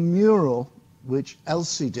 of a mural which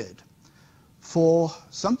Elsi did for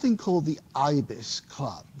something called the Ibis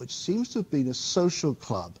Club, which seems to have been a social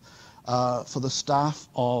club for the staff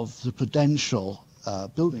of the Prudential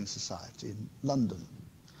Building Society in London.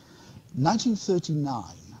 1939.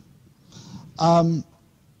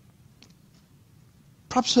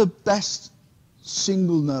 Perhaps her best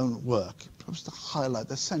single-known work, perhaps the highlight,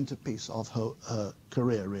 the centerpiece of her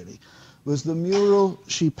career, really, was the mural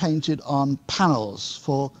she painted on panels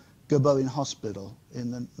for Gebowen Hospital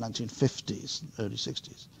in the 1950s, early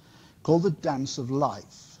 60s, called The Dance of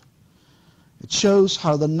Life. It shows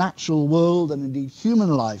how the natural world, and indeed human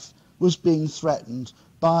life, was being threatened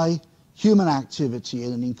by human activity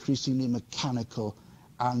in an increasingly mechanical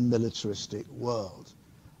and militaristic world.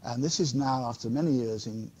 And this is now, after many years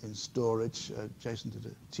in storage. Jason did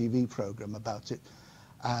a TV program about it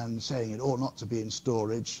and saying it ought not to be in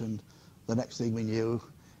storage, and the next thing we knew,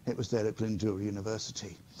 it was there at Glyndŵr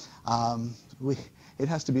University. It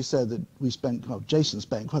has to be said that Jason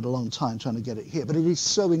spent quite a long time trying to get it here, but it is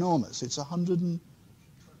so enormous. It's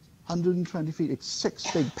 120 feet. It's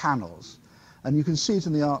 6 big panels. And you can see it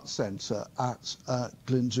in the Art Centre at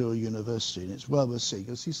Glyndŵr University, and it's well worth seeing.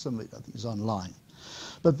 You'll see some of it, I think, is online.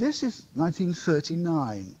 But this is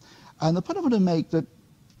 1939. And the point I want to make that,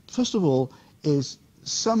 first of all, is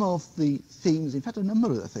some of the themes, in fact, a number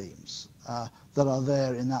of the themes that are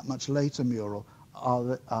there in that much later mural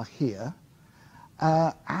are here.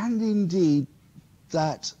 And indeed,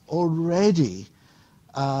 that already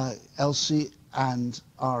Elsi and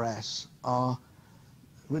RS are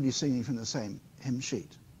really singing from the same hymn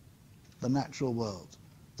sheet. The natural world,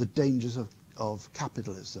 the dangers of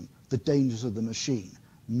capitalism, the dangers of the machine,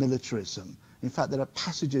 militarism. In fact, there are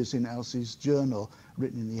passages in Elsi's journal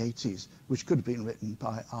written in the 80s which could have been written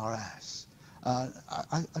by RS. I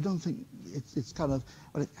don't think it's kind of,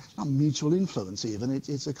 well, it's not mutual influence even,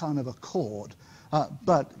 it's a kind of a chord.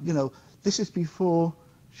 But, you know, this is before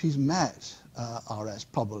she's met RS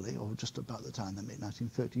probably, or just about the time they met,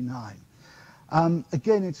 1939.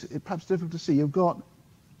 Again, it's perhaps difficult to see. You've got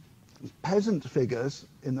peasant figures.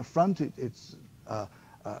 In the front, it's a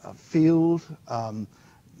field.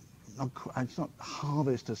 It's not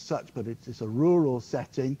harvest as such, but it's a rural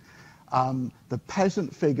setting. The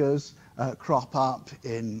peasant figures crop up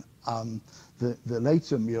in the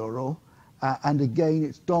later mural, and again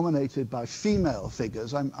it's dominated by female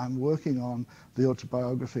figures. I'm working on the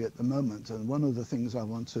autobiography at the moment, and one of the things I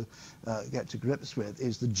want to get to grips with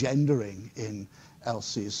is the gendering in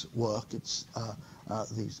Elsi's work. It's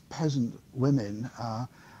these peasant women,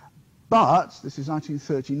 but this is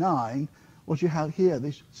 1939. What you have here,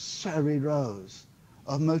 these serried rows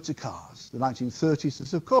of motor cars. The 1930s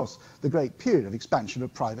is, of course, the great period of expansion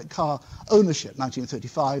of private car ownership.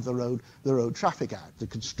 1935, the Road Traffic Act, the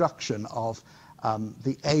construction of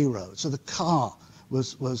the A road. So the car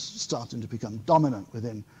was starting to become dominant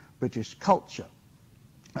within British culture.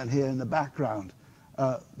 And here in the background,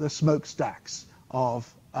 the smokestacks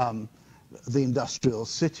of the industrial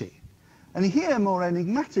city. And here, more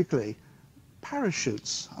enigmatically,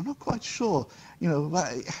 parachutes. I'm not quite sure, you know,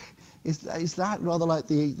 is that rather like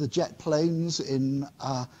the jet planes in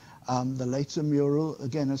the later mural,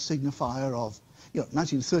 again a signifier of, you know,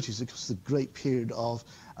 1930s is the great period of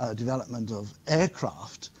development of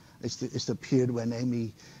aircraft. It's the period when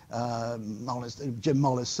Jim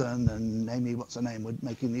Mollison and Amy, what's her name, were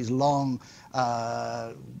making these long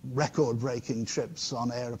record-breaking trips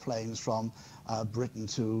on aeroplanes from Britain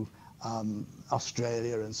to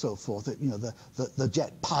Australia and so forth. You know, the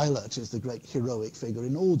jet pilot is the great heroic figure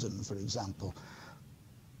in Alden, for example.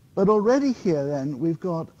 But already here then we've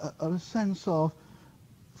got a sense of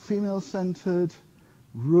female-centered,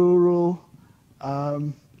 rural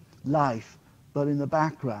life, but in the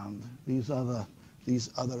background these other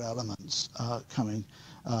elements coming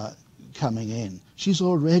in. She's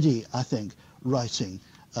already, I think, writing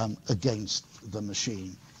against the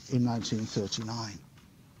machine in 1939.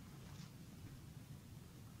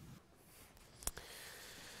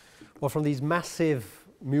 Well, from these massive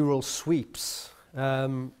mural sweeps,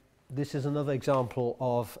 this is another example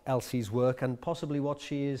of Elsi's work, and possibly what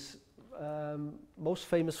she is most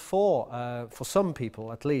famous for some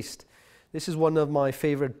people at least. This is one of my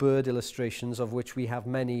favorite bird illustrations, of which we have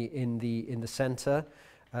many in the center.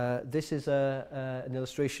 This is an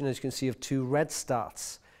illustration, as you can see, of two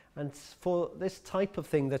redstarts. And for this type of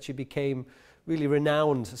thing that she became really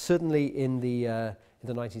renowned, certainly in the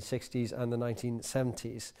 1960s and the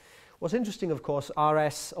 1970s. What's interesting, of course,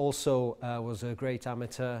 RS also was a great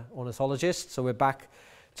amateur ornithologist, so we're back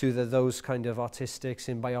to those kind of artistic,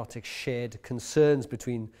 symbiotic, shared concerns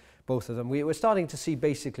between both of them. We're starting to see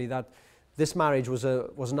basically that this marriage was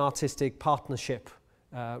an artistic partnership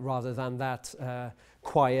rather than that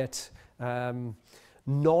quiet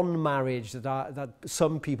non-marriage that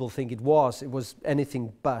some people think it was. It was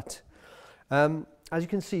anything but. As you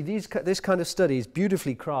can see, this kind of study is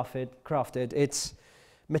beautifully crafted. It's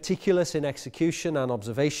meticulous in execution and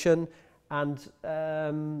observation, and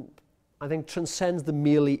I think transcends the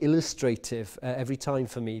merely illustrative every time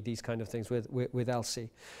for me, these kind of things with Elsi.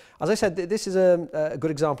 As I said, this is a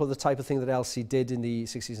good example of the type of thing that Elsi did in the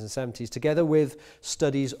 60s and 70s, together with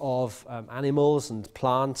studies of animals and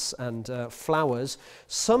plants and flowers.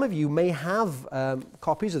 Some of you may have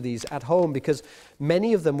copies of these at home, because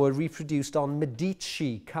many of them were reproduced on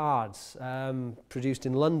Medici cards, produced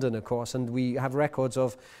in London, of course, and we have records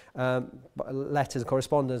of letters,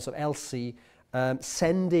 correspondence of Elsi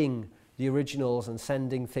sending the originals and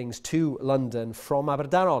sending things to London from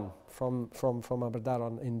Aberdaron, from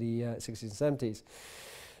Aberdaron in the 60s and 70s.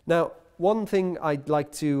 Now, one thing I'd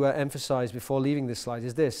like to emphasize before leaving this slide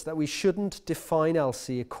is this, that we shouldn't define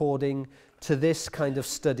Elsi according to this kind of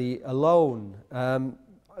study alone. The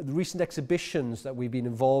recent exhibitions that we've been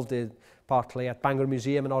involved in, partly at Bangor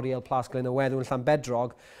Museum and Oriel Plas Glenawedd and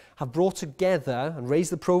Llanbedrog, have brought together and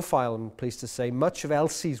raised the profile, I'm pleased to say, much of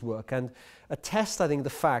Elsi's work, and attest, I think, the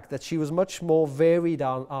fact that she was much more varied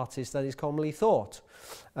artist than is commonly thought,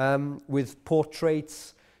 with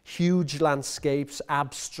portraits, huge landscapes,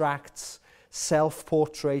 abstracts,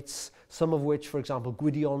 self-portraits, some of which, for example,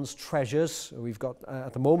 Gwydion's Treasures, we've got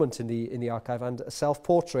at the moment in the archive, and a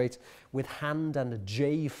self-portrait with hand and a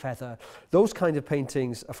jay feather. Those kind of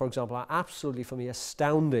paintings, for example, are absolutely, for me,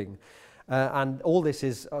 astounding. And all this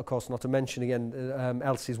is, of course, not to mention again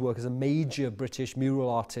Elsi's work as a major British mural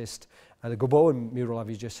artist. The Gilboa mural, as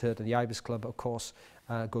you just heard, and the Ibis Club, of course,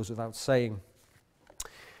 goes without saying.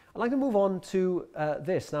 I'd like to move on to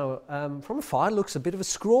this. Now, from afar, it looks a bit of a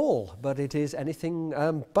scroll, but it is anything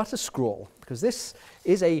but a scroll, because this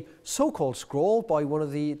is a so-called scroll by one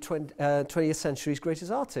of the 20th century's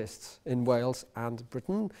greatest artists in Wales and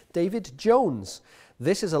Britain, David Jones.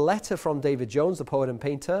 This is a letter from David Jones, the poet and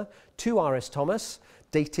painter, to R.S. Thomas,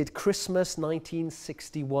 dated Christmas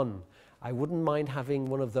 1961. I wouldn't mind having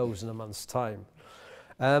one of those in a month's time.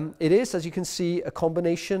 It is, as you can see, a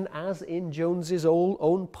combination, as in Jones's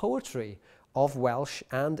own poetry, of Welsh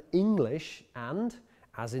and English, and,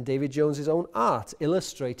 as in David Jones's own art,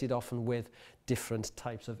 illustrated often with different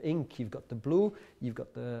types of ink. You've got the blue, you've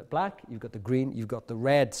got the black, you've got the green, you've got the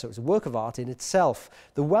red. So it's a work of art in itself.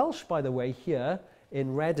 The Welsh, by the way, here,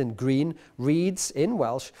 in red and green, reads in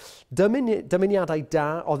Welsh, Dymuniadau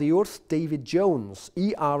da o wrth David Jones,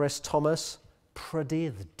 I R.S. Thomas,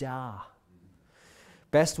 Prydydd da.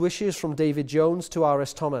 Best wishes from David Jones to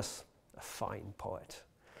R.S. Thomas, a fine poet.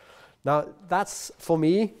 Now, that's, for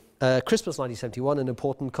me, Christmas 1971, an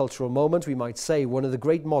important cultural moment, we might say. One of the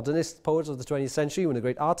great modernist poets of the 20th century, one of the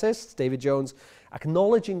great artists, David Jones,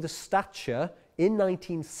 acknowledging the stature in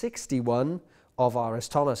 1961 of R.S.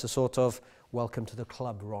 Thomas, a sort of welcome to the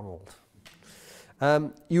club, Ronald.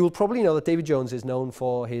 You will probably know that David Jones is known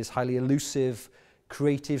for his highly elusive,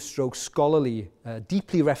 creative stroke scholarly,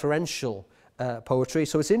 deeply referential poetry.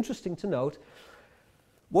 So it's interesting to note,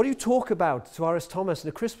 what do you talk about to R.S. Thomas in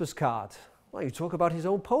a Christmas card? Well, you talk about his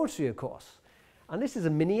own poetry, of course. And this is a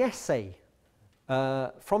mini essay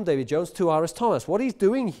from David Jones to R.S. Thomas. What he's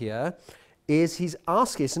doing here is he's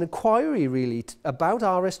asking, it's an inquiry really, about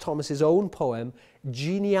R.S. Thomas's own poem,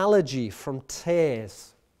 Genealogy from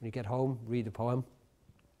Tears. When you get home, read the poem.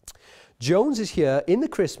 Jones is here in the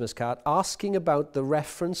Christmas card asking about the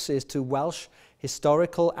references to Welsh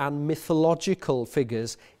historical and mythological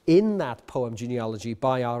figures in that poem Genealogy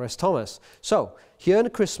by R.S. Thomas. So, here in a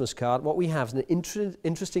Christmas card, what we have is an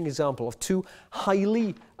interesting example of two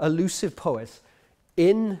highly elusive poets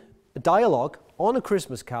in a dialogue on a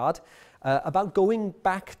Christmas card about going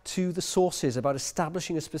back to the sources, about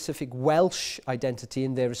establishing a specific Welsh identity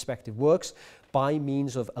in their respective works by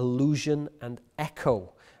means of allusion and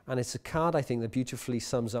echo. And it's a card, I think, that beautifully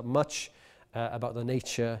sums up much about the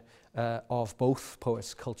nature of both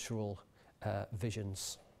poets' cultural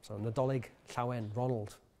visions. So, Nadolig Llawen,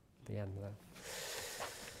 Ronald, at the end there.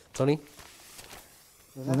 Tony?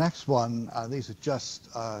 The next one, these are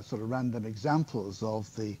just sort of random examples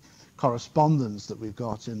of the correspondence that we've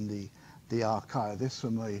got in the archive. This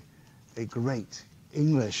from a great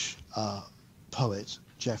English poet,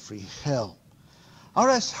 Geoffrey Hill.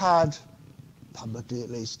 R.S. had, publicly at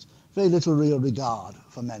least, very little real regard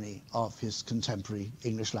for many of his contemporary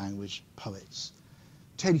English language poets.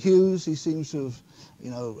 Ted Hughes, he seems to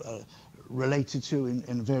have, related to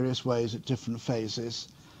in various ways at different phases.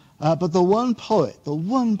 But the one poet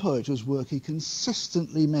whose work he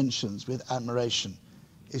consistently mentions with admiration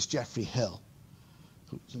is Geoffrey Hill,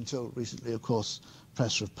 who's until recently, of course,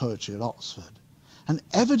 Professor of Poetry at Oxford. And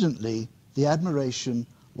evidently, the admiration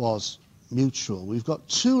was mutual. We've got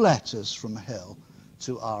 2 letters from Hill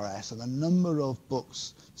to R.S. and a number of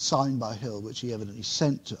books signed by Hill which he evidently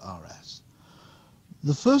sent to R.S.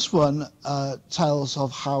 The first one tells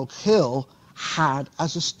of how Hill had,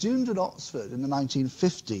 as a student at Oxford in the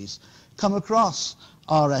 1950s, come across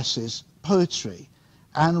R.S.'s poetry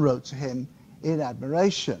and wrote to him in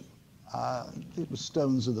admiration. It was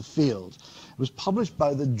Stones of the Field. It was published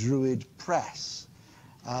by the Druid Press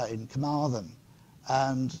in Carmarthen.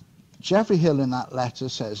 And Geoffrey Hill in that letter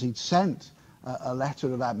says he'd sent a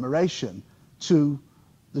letter of admiration to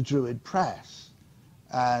the Druid Press,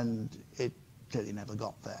 and it clearly never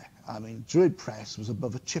got there. I mean, Druid Press was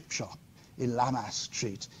above a chip shop in Lammas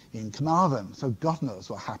Street in Carmarthen, so God knows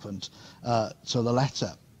what happened to the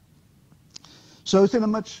letter. So it's in a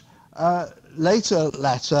much later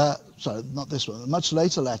letter, sorry, not this one, a much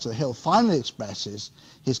later letter, Hill finally expresses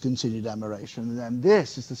his continued admiration, and then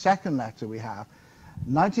this is the second letter we have,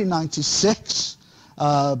 1996.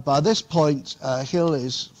 By this point, Hill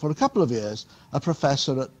is, for a couple of years, a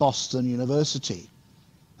professor at Boston University.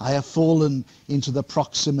 I have fallen into the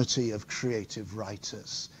proximity of creative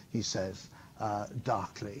writers, he says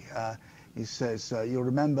darkly. He says, you'll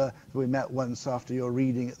remember we met once after your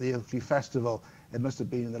reading at the Ilkley Festival. It must have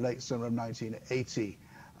been in the late summer of 1980.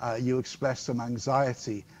 You expressed some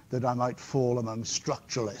anxiety that I might fall among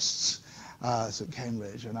structuralists. At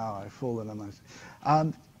Cambridge, and now I've fallen among.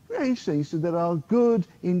 Very interesting. He said there are good,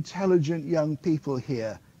 intelligent young people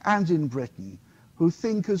here and in Britain who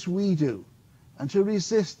think as we do, and to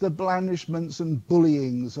resist the blandishments and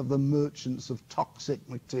bullyings of the merchants of toxic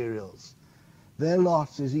materials. Their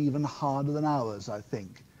lot is even harder than ours, I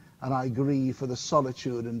think, and I grieve for the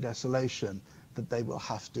solitude and desolation that they will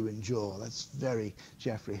have to endure. That's very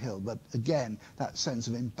Geoffrey Hill. But again, that sense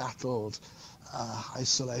of embattled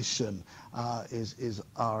isolation is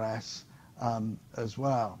RS as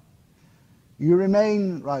well. You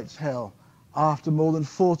remain, writes Hill, after more than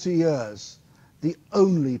 40 years, the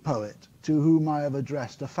only poet to whom I have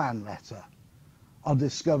addressed a fan letter on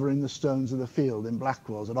discovering the stones of the field in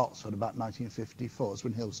Blackwell's at Oxford about 1954. It's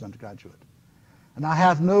when Hill was an undergraduate. And I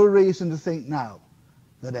have no reason to think now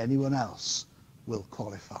that anyone else will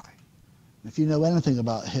qualify. And if you know anything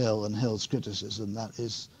about Hill and Hill's criticism, that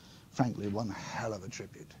is, frankly, one hell of a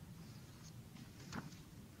tribute.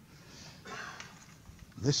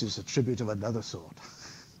 This is a tribute of another sort.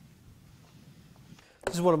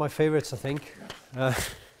 This is one of my favourites, I think.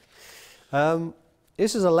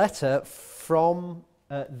 This is a letter from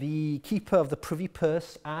the keeper of the Privy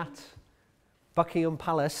Purse at Buckingham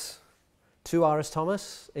Palace to R.S.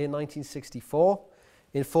 Thomas in 1964,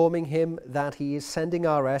 informing him that he is sending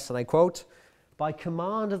R.S., and I quote, "By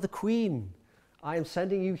command of the Queen, I am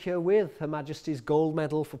sending you herewith Her Majesty's Gold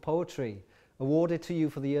Medal for Poetry, awarded to you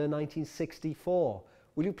for the year 1964.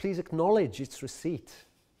 Will you please acknowledge its receipt?"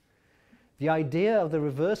 The idea of the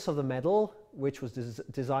reverse of the medal, which was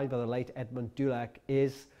designed by the late Edmund Dulac,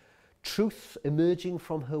 is truth emerging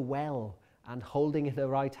from her well and holding in her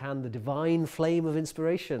right hand the divine flame of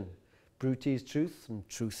inspiration. Beauty is truth and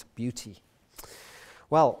truth beauty.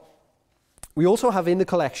 Well, we also have in the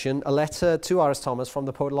collection a letter to R.S. Thomas from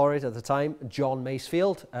the Poet Laureate at the time, John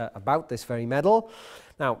Masefield, about this very medal.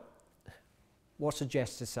 Now, what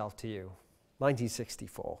suggests itself to you?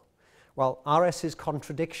 1964. Well, R.S.'s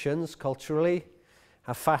contradictions culturally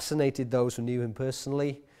have fascinated those who knew him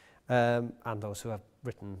personally and those who have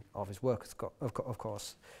written of his work, of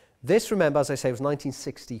course. This, remember, as I say, was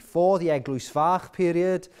 1964, the Eglwys Fach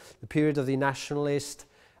period, the period of the nationalist,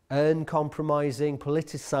 uncompromising,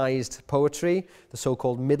 politicized poetry, the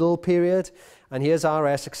so-called middle period. And here's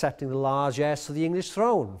R.S. accepting the largesse of the English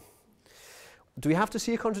throne. Do we have to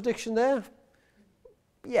see a contradiction there?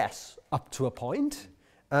 Yes, up to a point.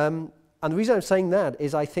 And the reason I'm saying that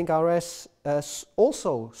is I think R.S.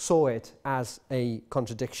 also saw it as a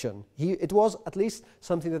contradiction. It was at least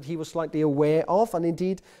something that he was slightly aware of and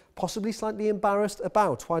indeed possibly slightly embarrassed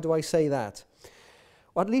about. Why do I say that?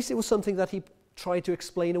 Well, at least it was something that he tried to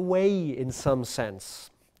explain away in some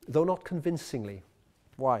sense, though not convincingly.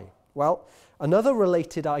 Why? Well, another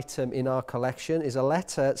related item in our collection is a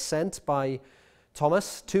letter sent by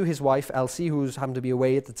Thomas to his wife Elsi, who happened to be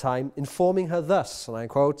away at the time, informing her thus, and I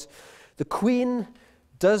quote, "The Queen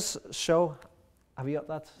does show," have you got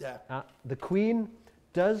that? Yeah. "The Queen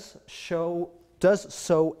does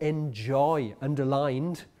so enjoy,"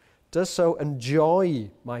 underlined, "does so enjoy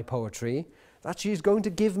my poetry, that she's going to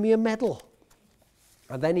give me a medal."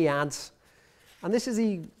 And then he adds, and this is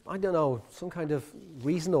I don't know, some kind of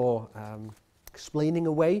reason or explaining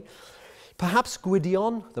away, "Perhaps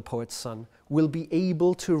Gwydion, the poet's son, will be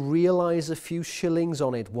able to realize a few shillings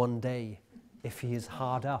on it one day, if he is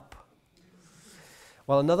hard up."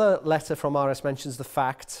 Well, another letter from R.S. mentions the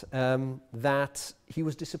fact that he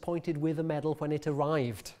was disappointed with the medal when it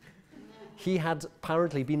arrived. He had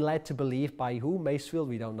apparently been led to believe, by who, Masefield,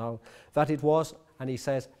 we don't know, that it was, and he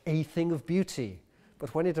says, a thing of beauty.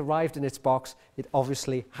 But when it arrived in its box, it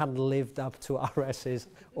obviously hadn't lived up to R.S.'s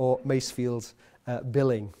or Masefield's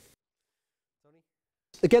billing.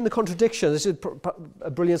 Again, the contradiction. This is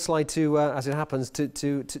a brilliant slide to, as it happens,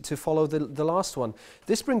 to follow the last one.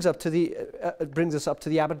 This brings us up to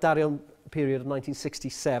the Aberdarian period of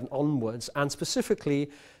 1967 onwards, and specifically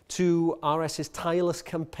to R.S.'s tireless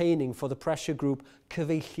campaigning for the pressure group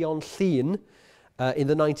Cyfeillion Llyn in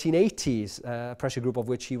the 1980s, a pressure group of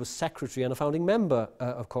which he was secretary and a founding member,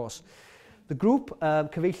 of course. The group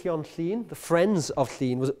Cyfeillion Llyn, the Friends of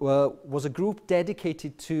Llyn, was a group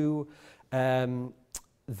dedicated to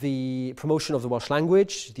the promotion of the Welsh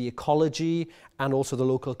language, the ecology, and also the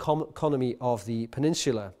local economy of the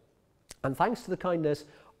peninsula. And thanks to the kindness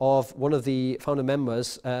of one of the founder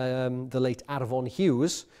members, the late Arfon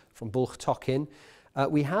Hughes from Bwlch Tocyn,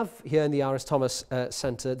 we have here in the R.S. Thomas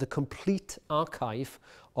Centre the complete archive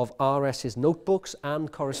of R.S.'s notebooks and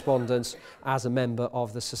correspondence as a member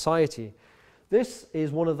of the society. This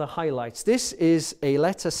is one of the highlights. This is a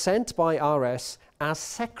letter sent by R.S. as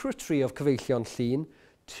secretary of Cyfeillion Llyn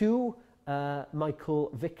to Michael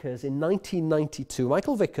Vickers in 1992.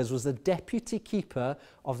 Michael Vickers was the deputy keeper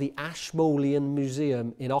of the Ashmolean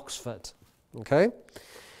Museum in Oxford. Okay?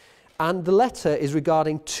 And the letter is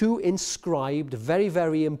regarding two inscribed, very,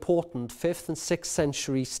 very important 5th and 6th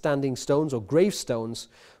century standing stones or gravestones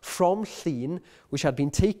from Llyn, which had been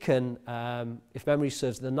taken, if memory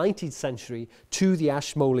serves, in the 19th century to the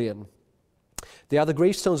Ashmolean. They are the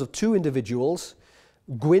gravestones of two individuals,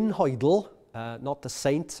 Gwyn Hoidl, not the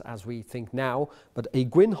saint as we think now, but a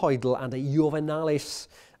Gwyn Hoidl and a Juvenalis,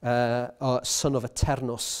 son of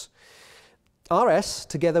Eternus. R.S.,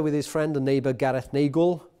 together with his friend and neighbour Gareth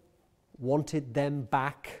Nagel, wanted them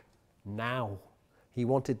back now. He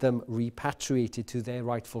wanted them repatriated to their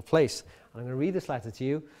rightful place. I'm going to read this letter to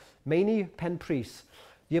you. Meini Pen Pris.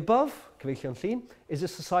 The above, Cyfeillion Llyn, is a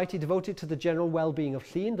society devoted to the general well-being of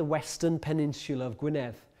Llyn, the western peninsula of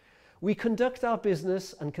Gwynedd. We conduct our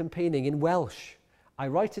business and campaigning in Welsh. I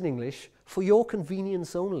write in English for your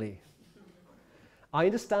convenience only. I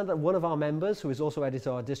understand that one of our members, who is also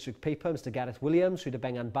editor of our district paper, Mr. Gareth Williams, Rhydd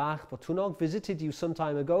Bengan Bach, Portunog, visited you some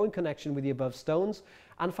time ago in connection with the above stones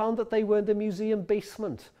and found that they were in the museum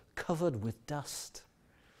basement, covered with dust.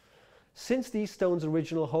 Since these stones'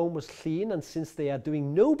 original home was Llyn, and since they are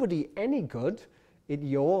doing nobody any good in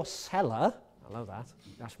your cellar, I love that,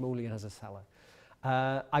 Ashmolean has a cellar,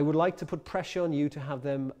 I would like to put pressure on you to have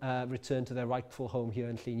them return to their rightful home here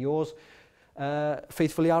in Llyn. Yours,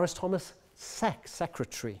 faithfully, R.S. Thomas,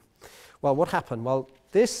 Secretary. Well, what happened? Well,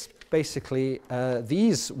 this basically,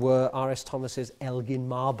 these were R.S. Thomas's Elgin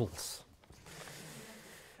marbles.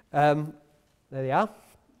 There they are.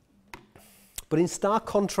 But in stark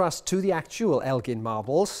contrast to the actual Elgin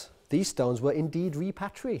marbles, these stones were indeed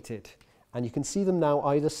repatriated. And you can see them now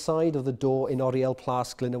either side of the door in Oriel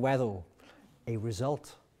Plas Glynneweddw. A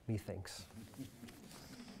result, methinks.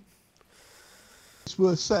 It's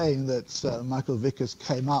worth saying that Michael Vickers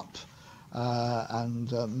came up and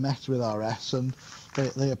met with RS, and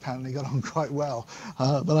they apparently got on quite well.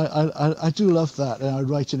 But I do love that, and I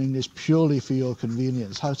write in English purely for your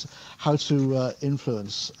convenience, how to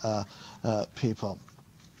influence people.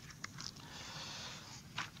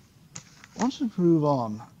 I want to move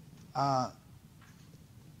on.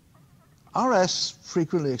 RS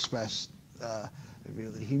frequently expressed that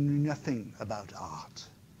he knew nothing about art.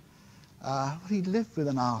 He lived with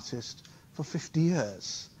an artist for 50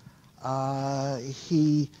 years.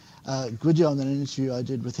 Gwydion, in an interview I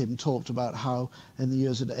did with him, talked about how in the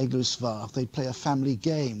years at Eglwysfarth they'd play a family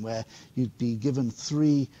game where you'd be given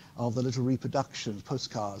 3 of the little reproductions,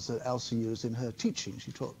 postcards that Elsi used in her teaching.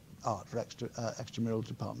 She taught art for extramural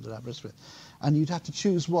department at Aberystwyth. And you'd have to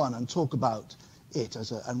choose one and talk about it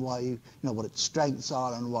and why you know what its strengths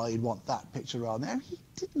are and why you'd want that picture on there. He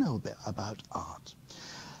did know a bit about art.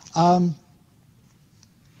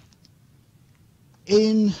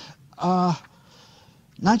 In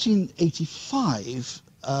 1985,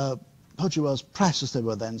 Poetry Wells Press, as they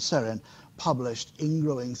were then, Seren, published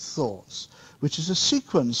Ingrowing Thoughts, which is a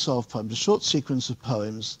sequence of poems, a short sequence of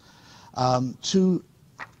poems, 2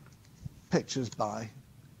 pictures by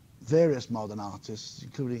various modern artists,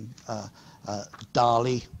 including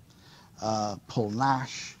Dali, Paul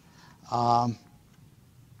Nash,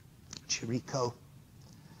 Chirico,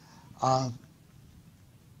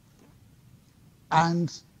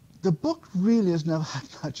 and the book really has never had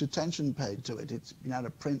much attention paid to it. It's been out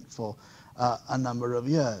of print for a number of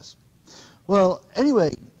years. Well,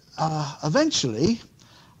 anyway, eventually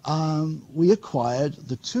we acquired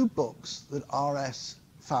the 2 books that RS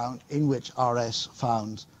found, in which RS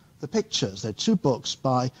found the pictures. They're 2 books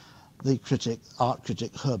by the art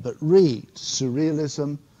critic Herbert Reed,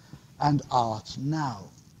 Surrealism and Art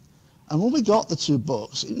Now. And when we got the 2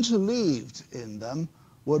 books, interleaved in them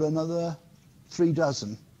were another 3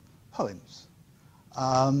 dozen poems.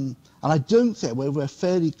 And I don't think, we're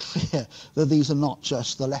fairly clear that these are not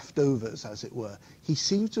just the leftovers, as it were. He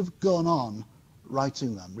seems to have gone on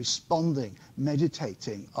writing them, responding,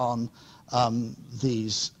 meditating on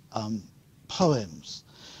these poems.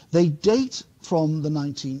 They date from the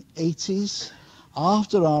 1980s,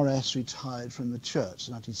 after RS retired from the church,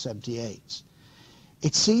 1978.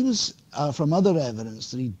 It seems from other evidence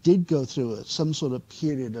that he did go through some sort of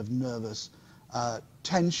period of nervous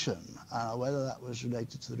tension. Whether that was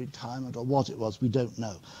related to the retirement or what it was, we don't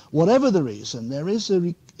know. Whatever the reason, there is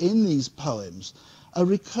in these poems a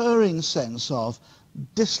recurring sense of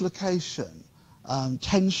dislocation,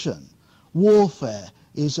 tension. Warfare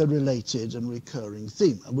is a related and recurring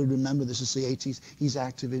theme. And we remember this is the 80s. He's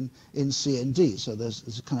active in CND, so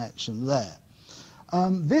there's a connection there.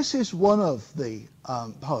 This is one of the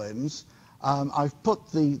poems. I've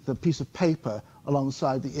put the piece of paper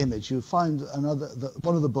alongside the image. You'll find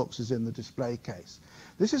one of the books is in the display case.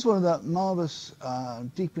 This is one of the marvelous,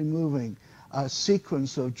 deeply moving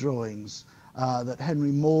sequence of drawings that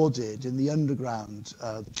Henry Moore did in the underground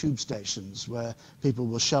tube stations where people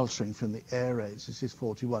were sheltering from the air raids. This is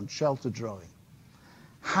 41, shelter drawing.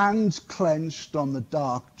 Hands clenched on the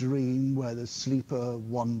dark dream where the sleeper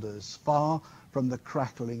wanders, far from the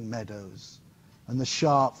crackling meadows and the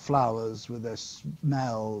sharp flowers with their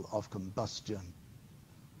smell of combustion.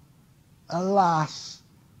 Alas,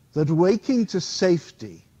 that waking to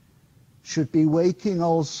safety should be waking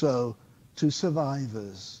also to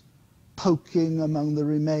survivors, poking among the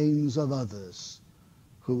remains of others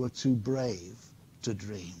who were too brave to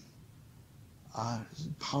dream. A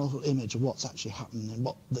powerful image of what's actually happening and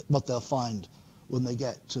what they'll find when they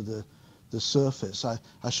get to the surface.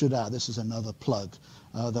 I should add, this is another plug,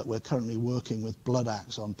 that we're currently working with Blood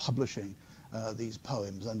Axe on publishing these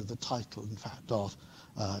poems under the title, in fact, of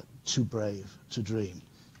Too Brave to Dream.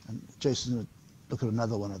 And Jason's going to look at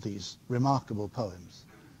another one of these remarkable poems.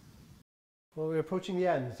 Well, we're approaching the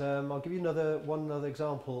end. I'll give you one other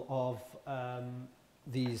example of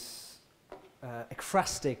these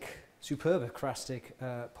superb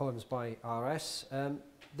ekphrastic poems by R.S.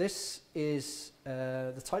 This is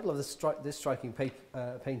the title of this striking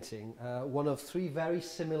painting, one of three very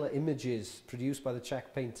similar images produced by the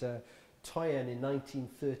Czech painter Toyen in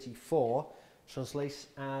 1934, translates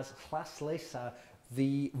as Hlas lesa,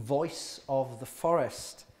 the voice of the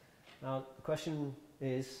forest. Now, the question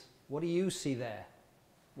is, what do you see there?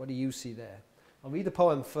 What do you see there? I'll read the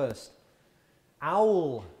poem first.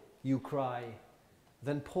 Owl, you cry,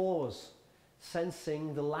 then pause,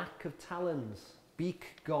 sensing the lack of talons,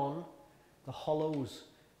 beak gone, the hollows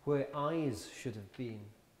where eyes should have been.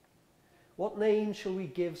 What name shall we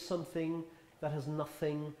give something that has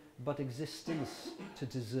nothing but existence to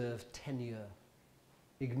deserve tenure?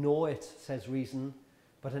 Ignore it, says reason,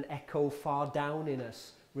 but an echo far down in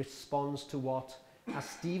us responds to what, as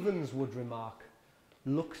Stevens would remark,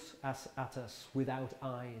 looks at us without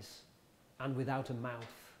eyes and without a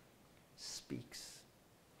mouth speaks.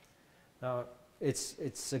 Now,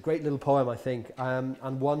 it's a great little poem, I think,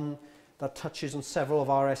 and one that touches on several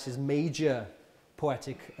of R.S.'s major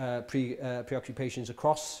poetic preoccupations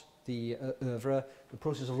across the oeuvre. The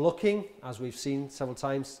process of looking, as we've seen several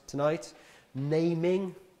times tonight,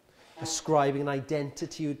 naming, ascribing an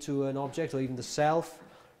identity to an object or even the self,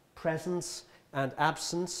 presence and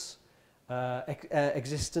absence,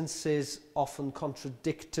 existence's often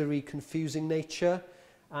contradictory, confusing nature,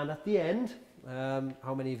 and at the end,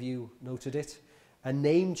 how many of you noted it? A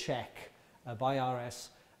name check by R.S.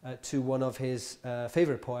 To one of his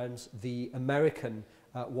favourite poems, the American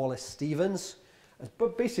Wallace Stevens,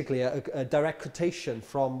 but basically a direct quotation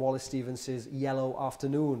from Wallace Stevens's Yellow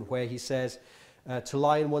Afternoon, where he says, to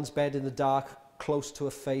lie in one's bed in the dark, close to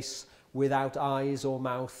a face without eyes or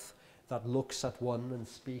mouth that looks at one and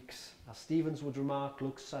speaks. As Stevens would remark,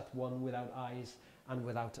 looks at one without eyes and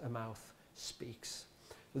without a mouth speaks.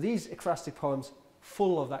 These ekphrastic poems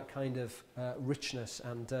full of that kind of richness,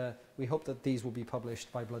 and we hope that these will be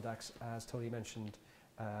published by Blood Axe, as Tony mentioned,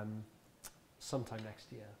 sometime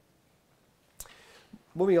next year.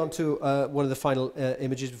 Moving on to one of the final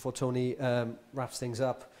images before Tony wraps things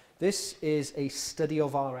up. This is a study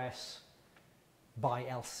of R.S. by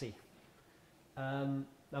Elsi.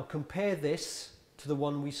 Now compare this to the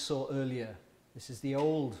one we saw earlier. This is the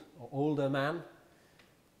older man.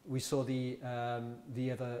 We saw the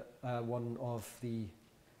other one of the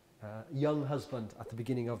young husband at the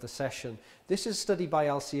beginning of the session. This is a study by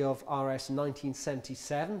Elsi of R.S.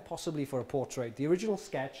 1977, possibly for a portrait. The original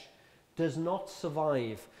sketch does not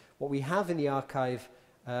survive. What we have in the archive,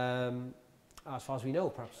 as far as we know,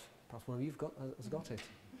 perhaps one of you has got it.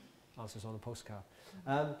 Answers on a postcard.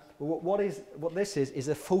 What this is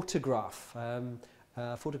a photograph,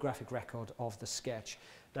 photographic record of the sketch.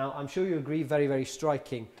 Now, I'm sure you agree, very, very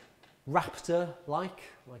striking. Raptor-like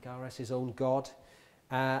R.S.'s own god,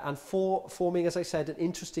 and forming, as I said, an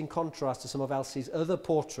interesting contrast to some of Elsi's other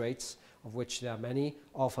portraits, of which there are many,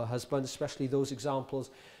 of her husband, especially those examples,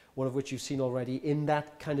 one of which you've seen already, in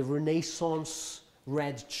that kind of Renaissance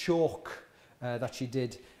red chalk that she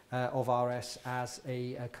did of R.S. as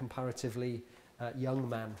a comparatively young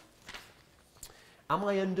man. Am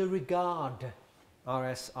I under regard?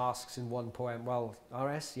 R.S. asks in one poem. Well,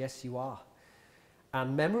 R.S., yes, you are.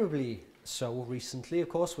 And memorably so recently, of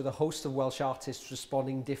course, with a host of Welsh artists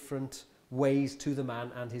responding different ways to the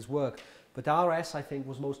man and his work. But R.S., I think,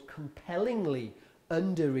 was most compellingly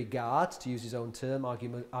under regard, to use his own term,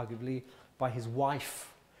 arguably, by his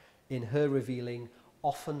wife, in her revealing,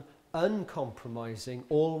 often uncompromising,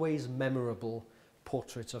 always memorable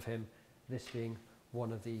portraits of him, this being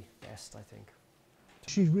one of the best, I think.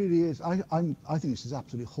 She really is. I think this is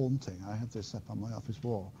absolutely haunting. I have this up on my office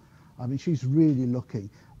wall. I mean, she's really looking.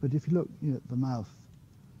 But if you look, you know, at the mouth,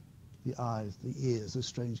 the eyes, the ears, those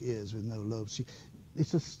strange ears with no lobes,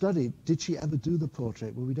 it's a study. Did she ever do the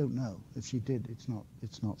portrait? Well, we don't know. If she did, it's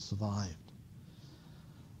not survived.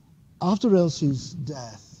 After Elsi's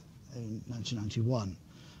death in 1991,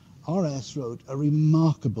 R.S. wrote a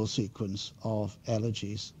remarkable sequence of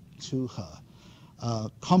elegies to her,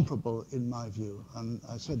 comparable in my view, and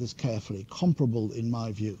I said this carefully, comparable in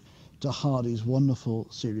my view to Hardy's wonderful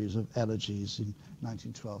series of elegies in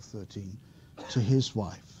 1912-13 to his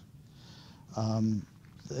wife.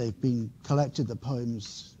 They've been collected, the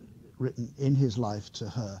poems written in his life to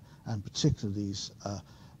her, and particularly these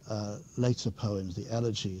later poems, the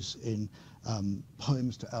elegies, in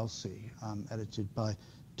Poems to Elsi, edited by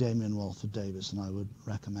Damien Walford Davies, and I would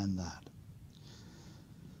recommend that.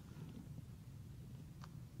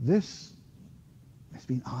 This has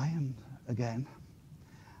been ironed again.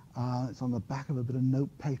 It's on the back of a bit of note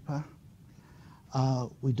paper.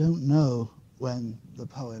 We don't know when the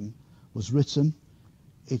poem was written.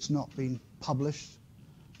 It's not been published.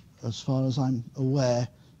 As far as I'm aware,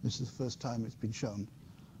 this is the first time it's been shown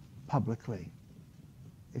publicly.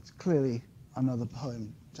 It's clearly another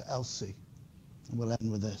poem to Elsi, and we'll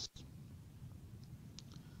end with this.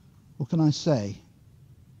 What can I say?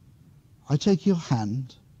 I take your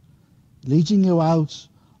hand, leading you out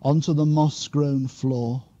onto the moss-grown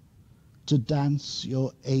floor to dance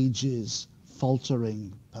your age's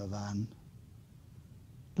faltering pavan.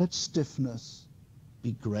 Let stiffness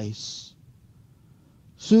be grace.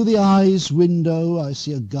 Through the eye's window I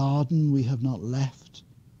see a garden we have not left,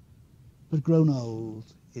 but grown old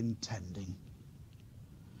in tending.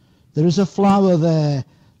 There is a flower there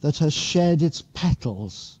that has shed its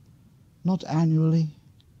petals, not annually,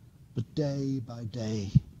 but day by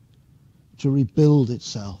day, to rebuild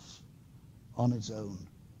itself on its own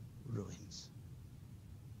ruins.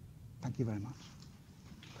 Thank you very much.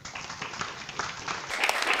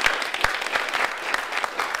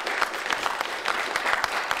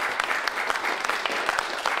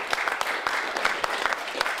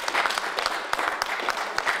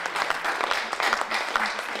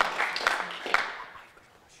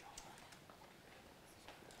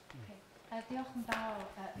 Diolch yn fawr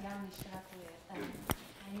iawn I siaradwyr. I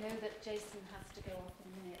know that Jason has to go off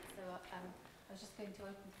in a minute, so I was just going to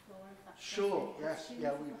open the floor if that's Sure, okay. yes,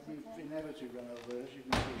 yeah, we've inevitably run over, as you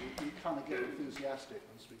can see. We kind of get enthusiastic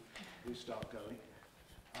once we start going.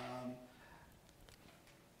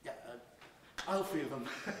 I'll feel them.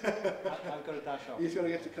 I've got to dash off. He's got to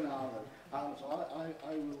get to Carnarvon. So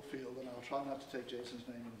I will field, and I'll try not to take Jason's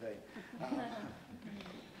name in vain.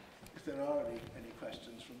 If there are any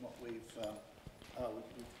questions from what we've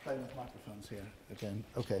playing with microphones here again.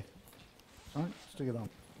 Okay. All right, stick it on.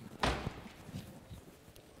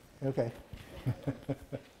 Okay.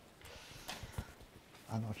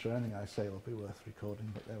 I'm not sure anything I say will be worth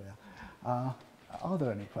recording, but there we are. Are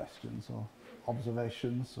there any questions or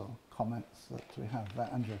observations or comments that we have?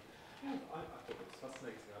 Andrew? Yeah, I thought it was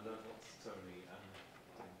fascinating. I learned lots of Tony and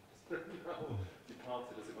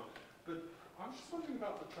departed as it were. But I was just wondering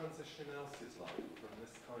about the transition in Elsi's life from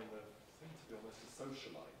this kind of thing to be almost a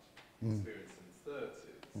socialite experience in his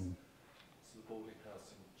 30s to the boarding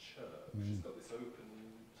house and church. She's got this open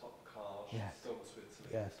top car, she's gone to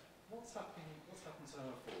Italy. Yes. What's happened to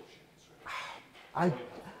her fortunes, really?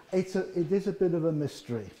 It is a bit of a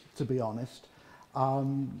mystery, to be honest.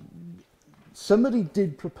 Somebody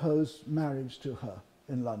did propose marriage to her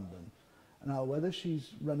in London. Now, whether she's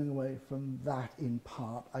running away from that in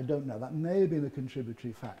part, I don't know. That may have been a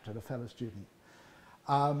contributory factor, a fellow student.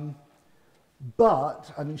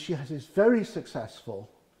 But, I mean, she has this very successful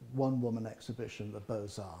one-woman exhibition at the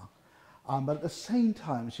Beaux-Arts. But at the same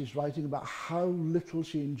time, she's writing about how little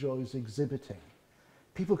she enjoys exhibiting.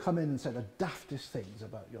 People come in and say the daftest things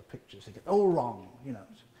about your pictures. They get all wrong, you know.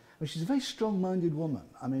 I mean, she's a very strong-minded woman.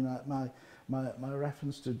 I mean, my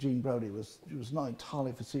reference to Jean Brodie was not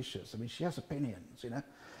entirely facetious. I mean, she has opinions, you know.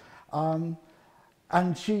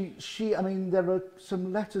 And she, I mean, there are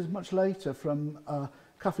some letters much later from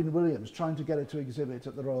Cuffin Williams trying to get her to exhibit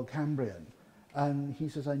at the Royal Cambrian. And he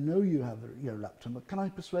says, I know you have your reluctant, but can I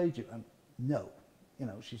persuade you? And no, you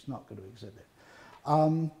know, she's not going to exhibit.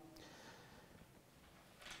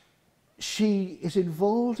 She is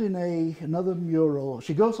involved in another mural.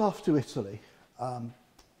 She goes off to Italy,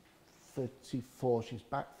 34, she's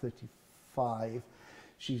back 35.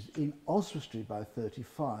 She's in Oswestry by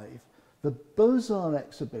 35. The Beaux-Arts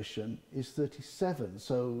exhibition is 37,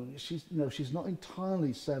 so she's not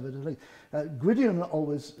entirely severed. Gwydion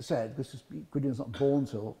always said, because Gwydion's not born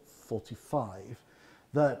till 45,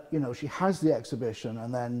 that she has the exhibition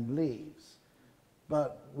and then leaves.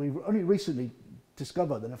 but we've only recently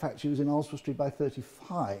discovered that in fact she was in Oswald Street by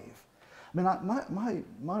 35. I mean,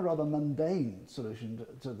 my rather mundane solution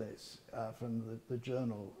to this from the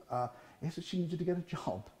journal is that she needed to get a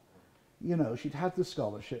job. You know, she'd had the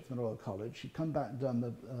scholarship from the Royal College, she'd come back and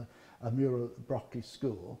done a mural at Brockley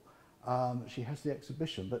School, she has the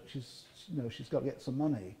exhibition, but she's got to get some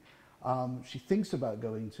money. She thinks about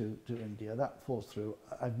going to India, that falls through.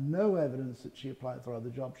 I have no evidence that she applied for other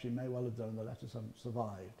jobs, she may well have done, the letters haven't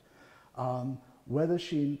survived. Whether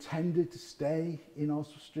she intended to stay in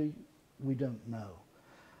Oswald Street, we don't know.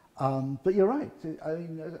 But you're right, I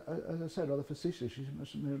mean, as I said, rather facetiously,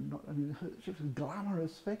 she's a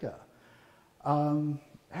glamorous figure.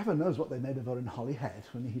 Heaven knows what they made of her in Holyhead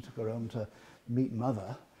when he took her home to meet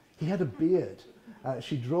Mother. He had a beard.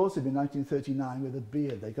 She draws him in 1939 with a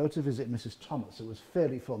beard. They go to visit Mrs. Thomas, who was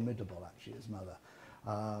fairly formidable, actually, his mother.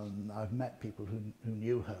 I've met people who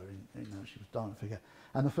knew her, she was a darn figure.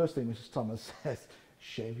 And the first thing Mrs. Thomas says,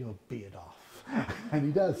 shave your beard off. And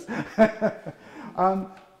he does.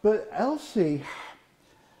 But Elsie...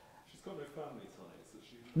 She's got no family ties, has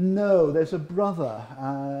she? No, there's a brother.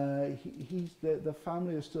 The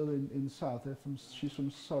family is still in South. She's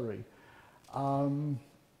from Surrey.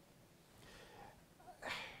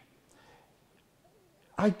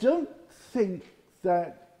 I don't think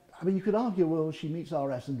that, I mean, you could argue, well, she meets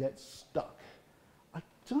RS and gets stuck. I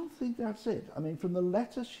don't think that's it. I mean, from the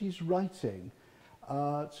letters she's writing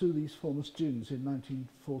to these former students in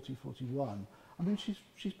 1940-41, I mean,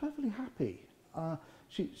 she's perfectly happy.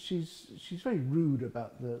 She's very rude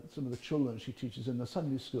about some of the children she teaches in the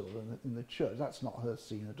Sunday school and in the church. That's not her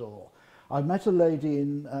scene at all. I met a lady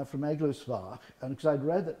from Eglosvark, and because I'd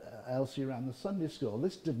read Elsie around the Sunday school,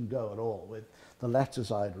 this didn't go at all with the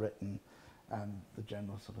letters I'd written and the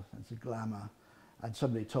general sort of sense of glamour. And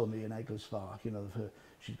somebody told me in Eglosvark,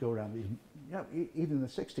 she'd go around these, even in the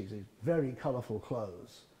 60s, these very colourful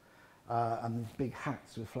clothes and these big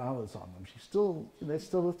hats with flowers on them. There's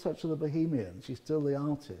still a touch of the bohemian. She's still the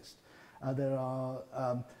artist. There are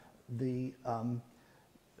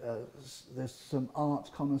there's some art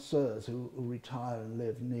connoisseurs who retire and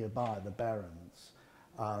live nearby, the Barons,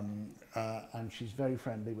 and she's very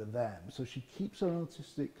friendly with them. So she keeps her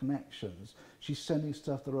artistic connections. She's sending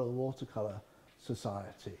stuff to the Royal Watercolour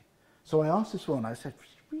Society. So I asked this one, I said,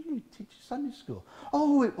 she really teaches Sunday school?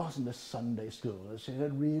 Oh, it wasn't a Sunday school. She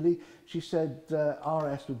said, really? She said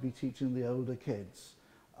RS would be teaching the older kids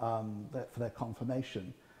for their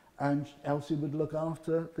confirmation, and Elsie would look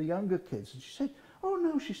after the younger kids. And she said, oh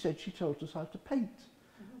no, she said, she taught us how to paint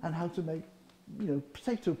and how to make,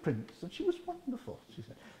 potato prints. And she was wonderful, she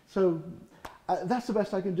said. So that's the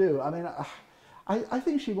best I can do. I mean, I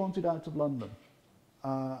think she wanted out of London.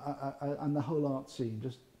 And the whole art scene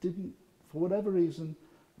just didn't, for whatever reason,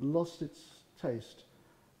 lost its taste.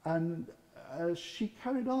 And she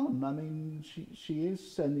carried on. I mean, she is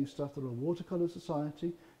sending stuff to the Watercolour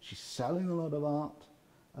Society. She's selling a lot of art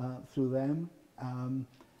through them.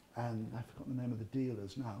 And I've forgotten the name of the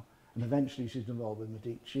dealers now. And eventually she's involved with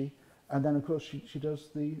Medici. And then, of course, she does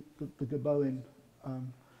the Gaboin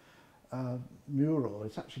mural.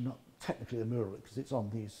 It's actually not technically a mural because it's on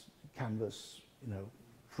these canvas,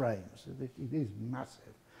 frames. It is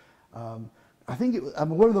massive. I think it was,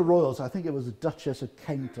 one of the royals, I think it was the Duchess of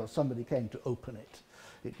Kent or somebody came to open it.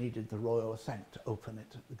 It needed the royal assent to open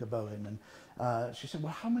it, the Gaboin. And she said,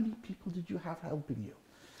 well, how many people did you have helping you?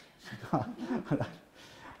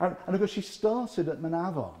 And of course, she started at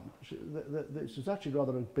Manavon. This is actually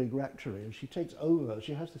rather a big rectory, and she takes over.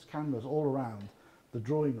 She has this canvas all around the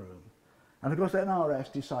drawing room. And of course, then RS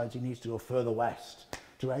decides he needs to go further west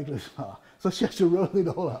to Eglosvark. So she has to roll it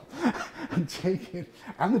all up and take it,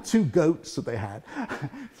 and the two goats that they had,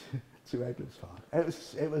 to Eglosvark.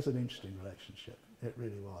 It was an interesting relationship. It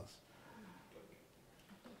really was.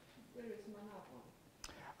 Where is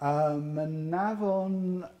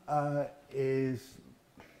Manavon Manavon? is...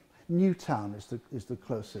 Newtown is the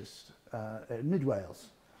closest, Mid Wales.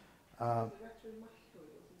 No,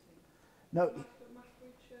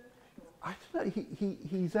 I don't know.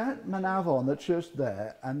 He's at Manavon, the church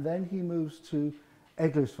there, and then he moves to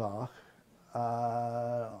Eglosvark,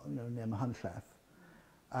 near Machynlleth,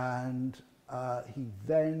 and he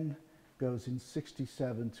then goes in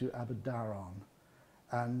 '67 to Aberdaron,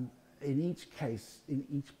 and in each case, in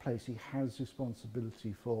each place, he has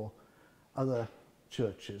responsibility for other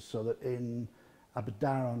churches, so that in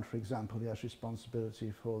Aberdaron, for example, he has responsibility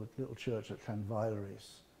for the little church at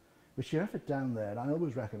Llanvaileries, which you're ever down there, and I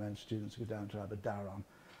always recommend students go down to Aberdaron,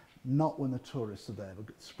 not when the tourists are there,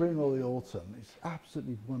 but spring or the autumn. It's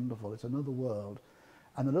absolutely wonderful. It's another world.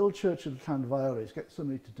 And the little church of the Town of Viola is get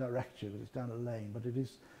somebody to direct you, because it's down a lane, but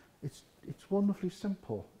it's wonderfully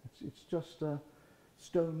simple. It's just a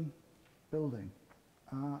stone building,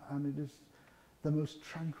 and it is the most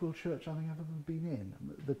tranquil church I think I've ever been in.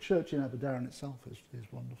 The church in Aberdaron itself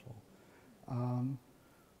is wonderful.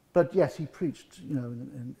 But yes, he preached, you know,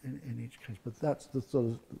 in each case. But that's the sort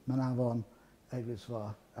of Manavon,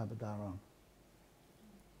 Eglisvar, Aberdaron.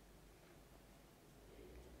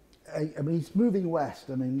 I mean, he's moving west.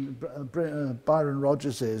 I mean, Byron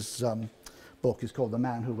Rogers's book is called The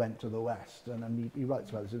Man Who Went to the West, and he writes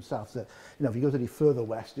about this himself. That, you know, if he goes any further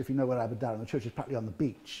west, if you know where Aberdaron, the church is practically on the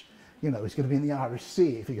beach. You know, he's going to be in the Irish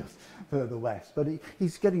Sea if he goes further west. But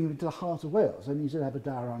he's getting into the heart of Wales, and he's in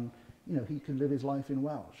Aberdaron. You know, he can live his life in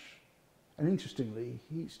Welsh. And interestingly,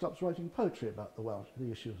 he stops writing poetry about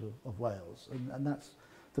the issues of Wales, and that's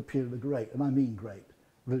the period of the great, and I mean great,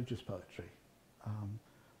 religious poetry,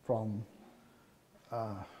 from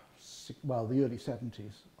well, the early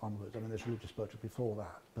 70s onwards. I mean, there's religious poetry before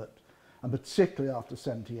that, and particularly after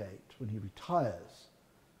 78, when he retires,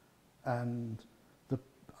 and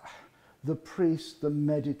the priest, the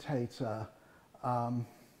meditator,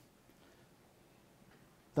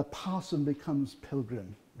 the parson becomes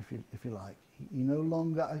pilgrim, if you like. He no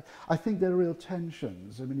longer. I think there are real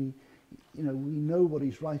tensions. I mean, you know, we know what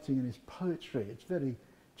he's writing in his poetry. It's very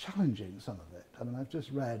challenging, some of it. I mean, I've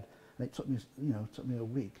just read, and it took me, you know, a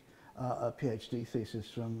week, a PhD thesis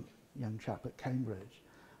from a young chap at Cambridge,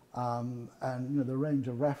 and you know, the range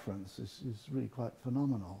of reference is really quite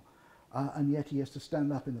phenomenal. And yet he has to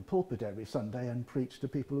stand up in the pulpit every Sunday and preach to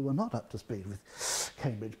people who are not up to speed with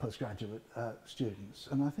Cambridge postgraduate students.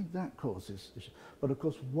 And I think that causes issues. But of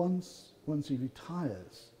course, once he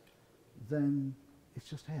retires, then it's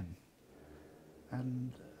just him.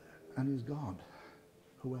 And he's God,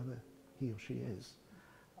 whoever he or she is.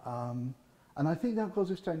 And I think that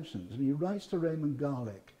causes tensions. And he writes to Raymond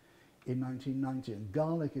Garlick in 1990, and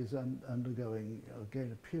Garlick is undergoing,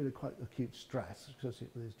 again, a period of quite acute stress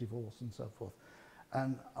associated with his divorce and so forth.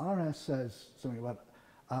 And R.S. says something about,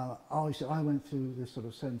 he said, I went through this sort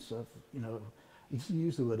of sense of, you know, he doesn't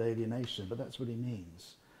use the word alienation, but that's what he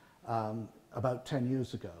means, about 10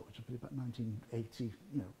 years ago, which would be about 1980,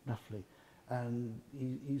 you know, roughly, and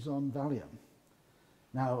he's on Valium.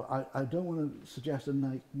 Now, I don't want to suggest a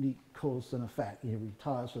neat cause and effect. He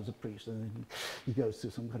retires as a priest and then he goes through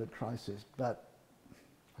some kind of crisis, but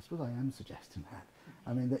I suppose I am suggesting that.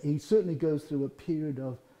 I mean, that he certainly goes through a period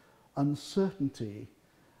of uncertainty.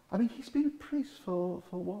 I mean, he's been a priest for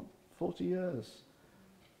what, 40 years?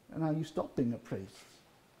 And now you stop being a priest.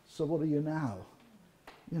 So what are you now?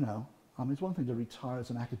 You know, I mean, it's one thing to retire as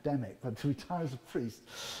an academic, but to retire as a priest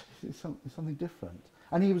is something different.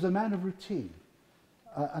 And he was a man of routine.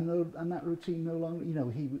 And that routine no longer, you know,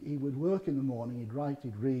 he would work in the morning, he'd write,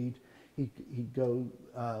 he'd read, he'd go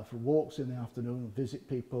for walks in the afternoon, visit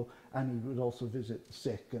people, and he would also visit the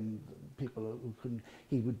sick and people who couldn't,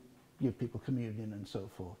 he would give people communion and so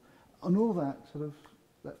forth. And all that sort of,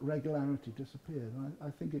 that regularity disappeared. And I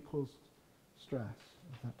think it caused stress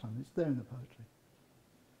at that time. It's there in the poetry.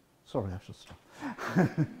 Sorry, I should stop. Are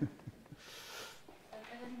there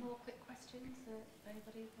any more quick questions that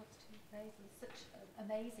anybody wants to raise? It's such an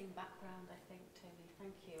amazing background, I think, Tony.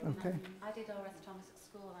 Thank you. Okay. And I did R.S. Thomas at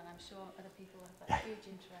school, and I'm sure other people have got huge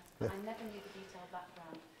interest. But I never knew the detailed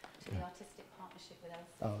background to the artistic partnership with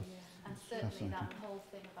Elsi. Oh, and certainly that whole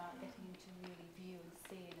thing about getting him to really view and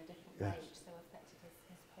see in a different way, which so affected his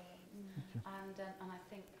poem. And I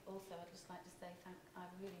think also I'd just like to say thank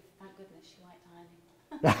goodness you liked ironing.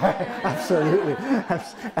 Absolutely,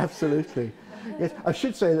 absolutely. Yes, I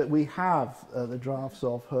should say that we have the drafts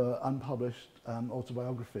of her unpublished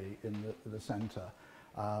autobiography in the centre,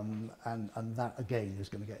 and that again is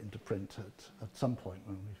going to get into print at some point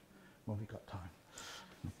when we've got time.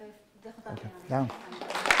 So, okay. Down.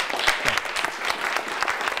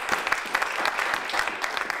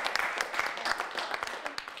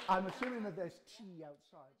 I'm assuming that there's tea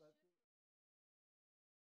outside.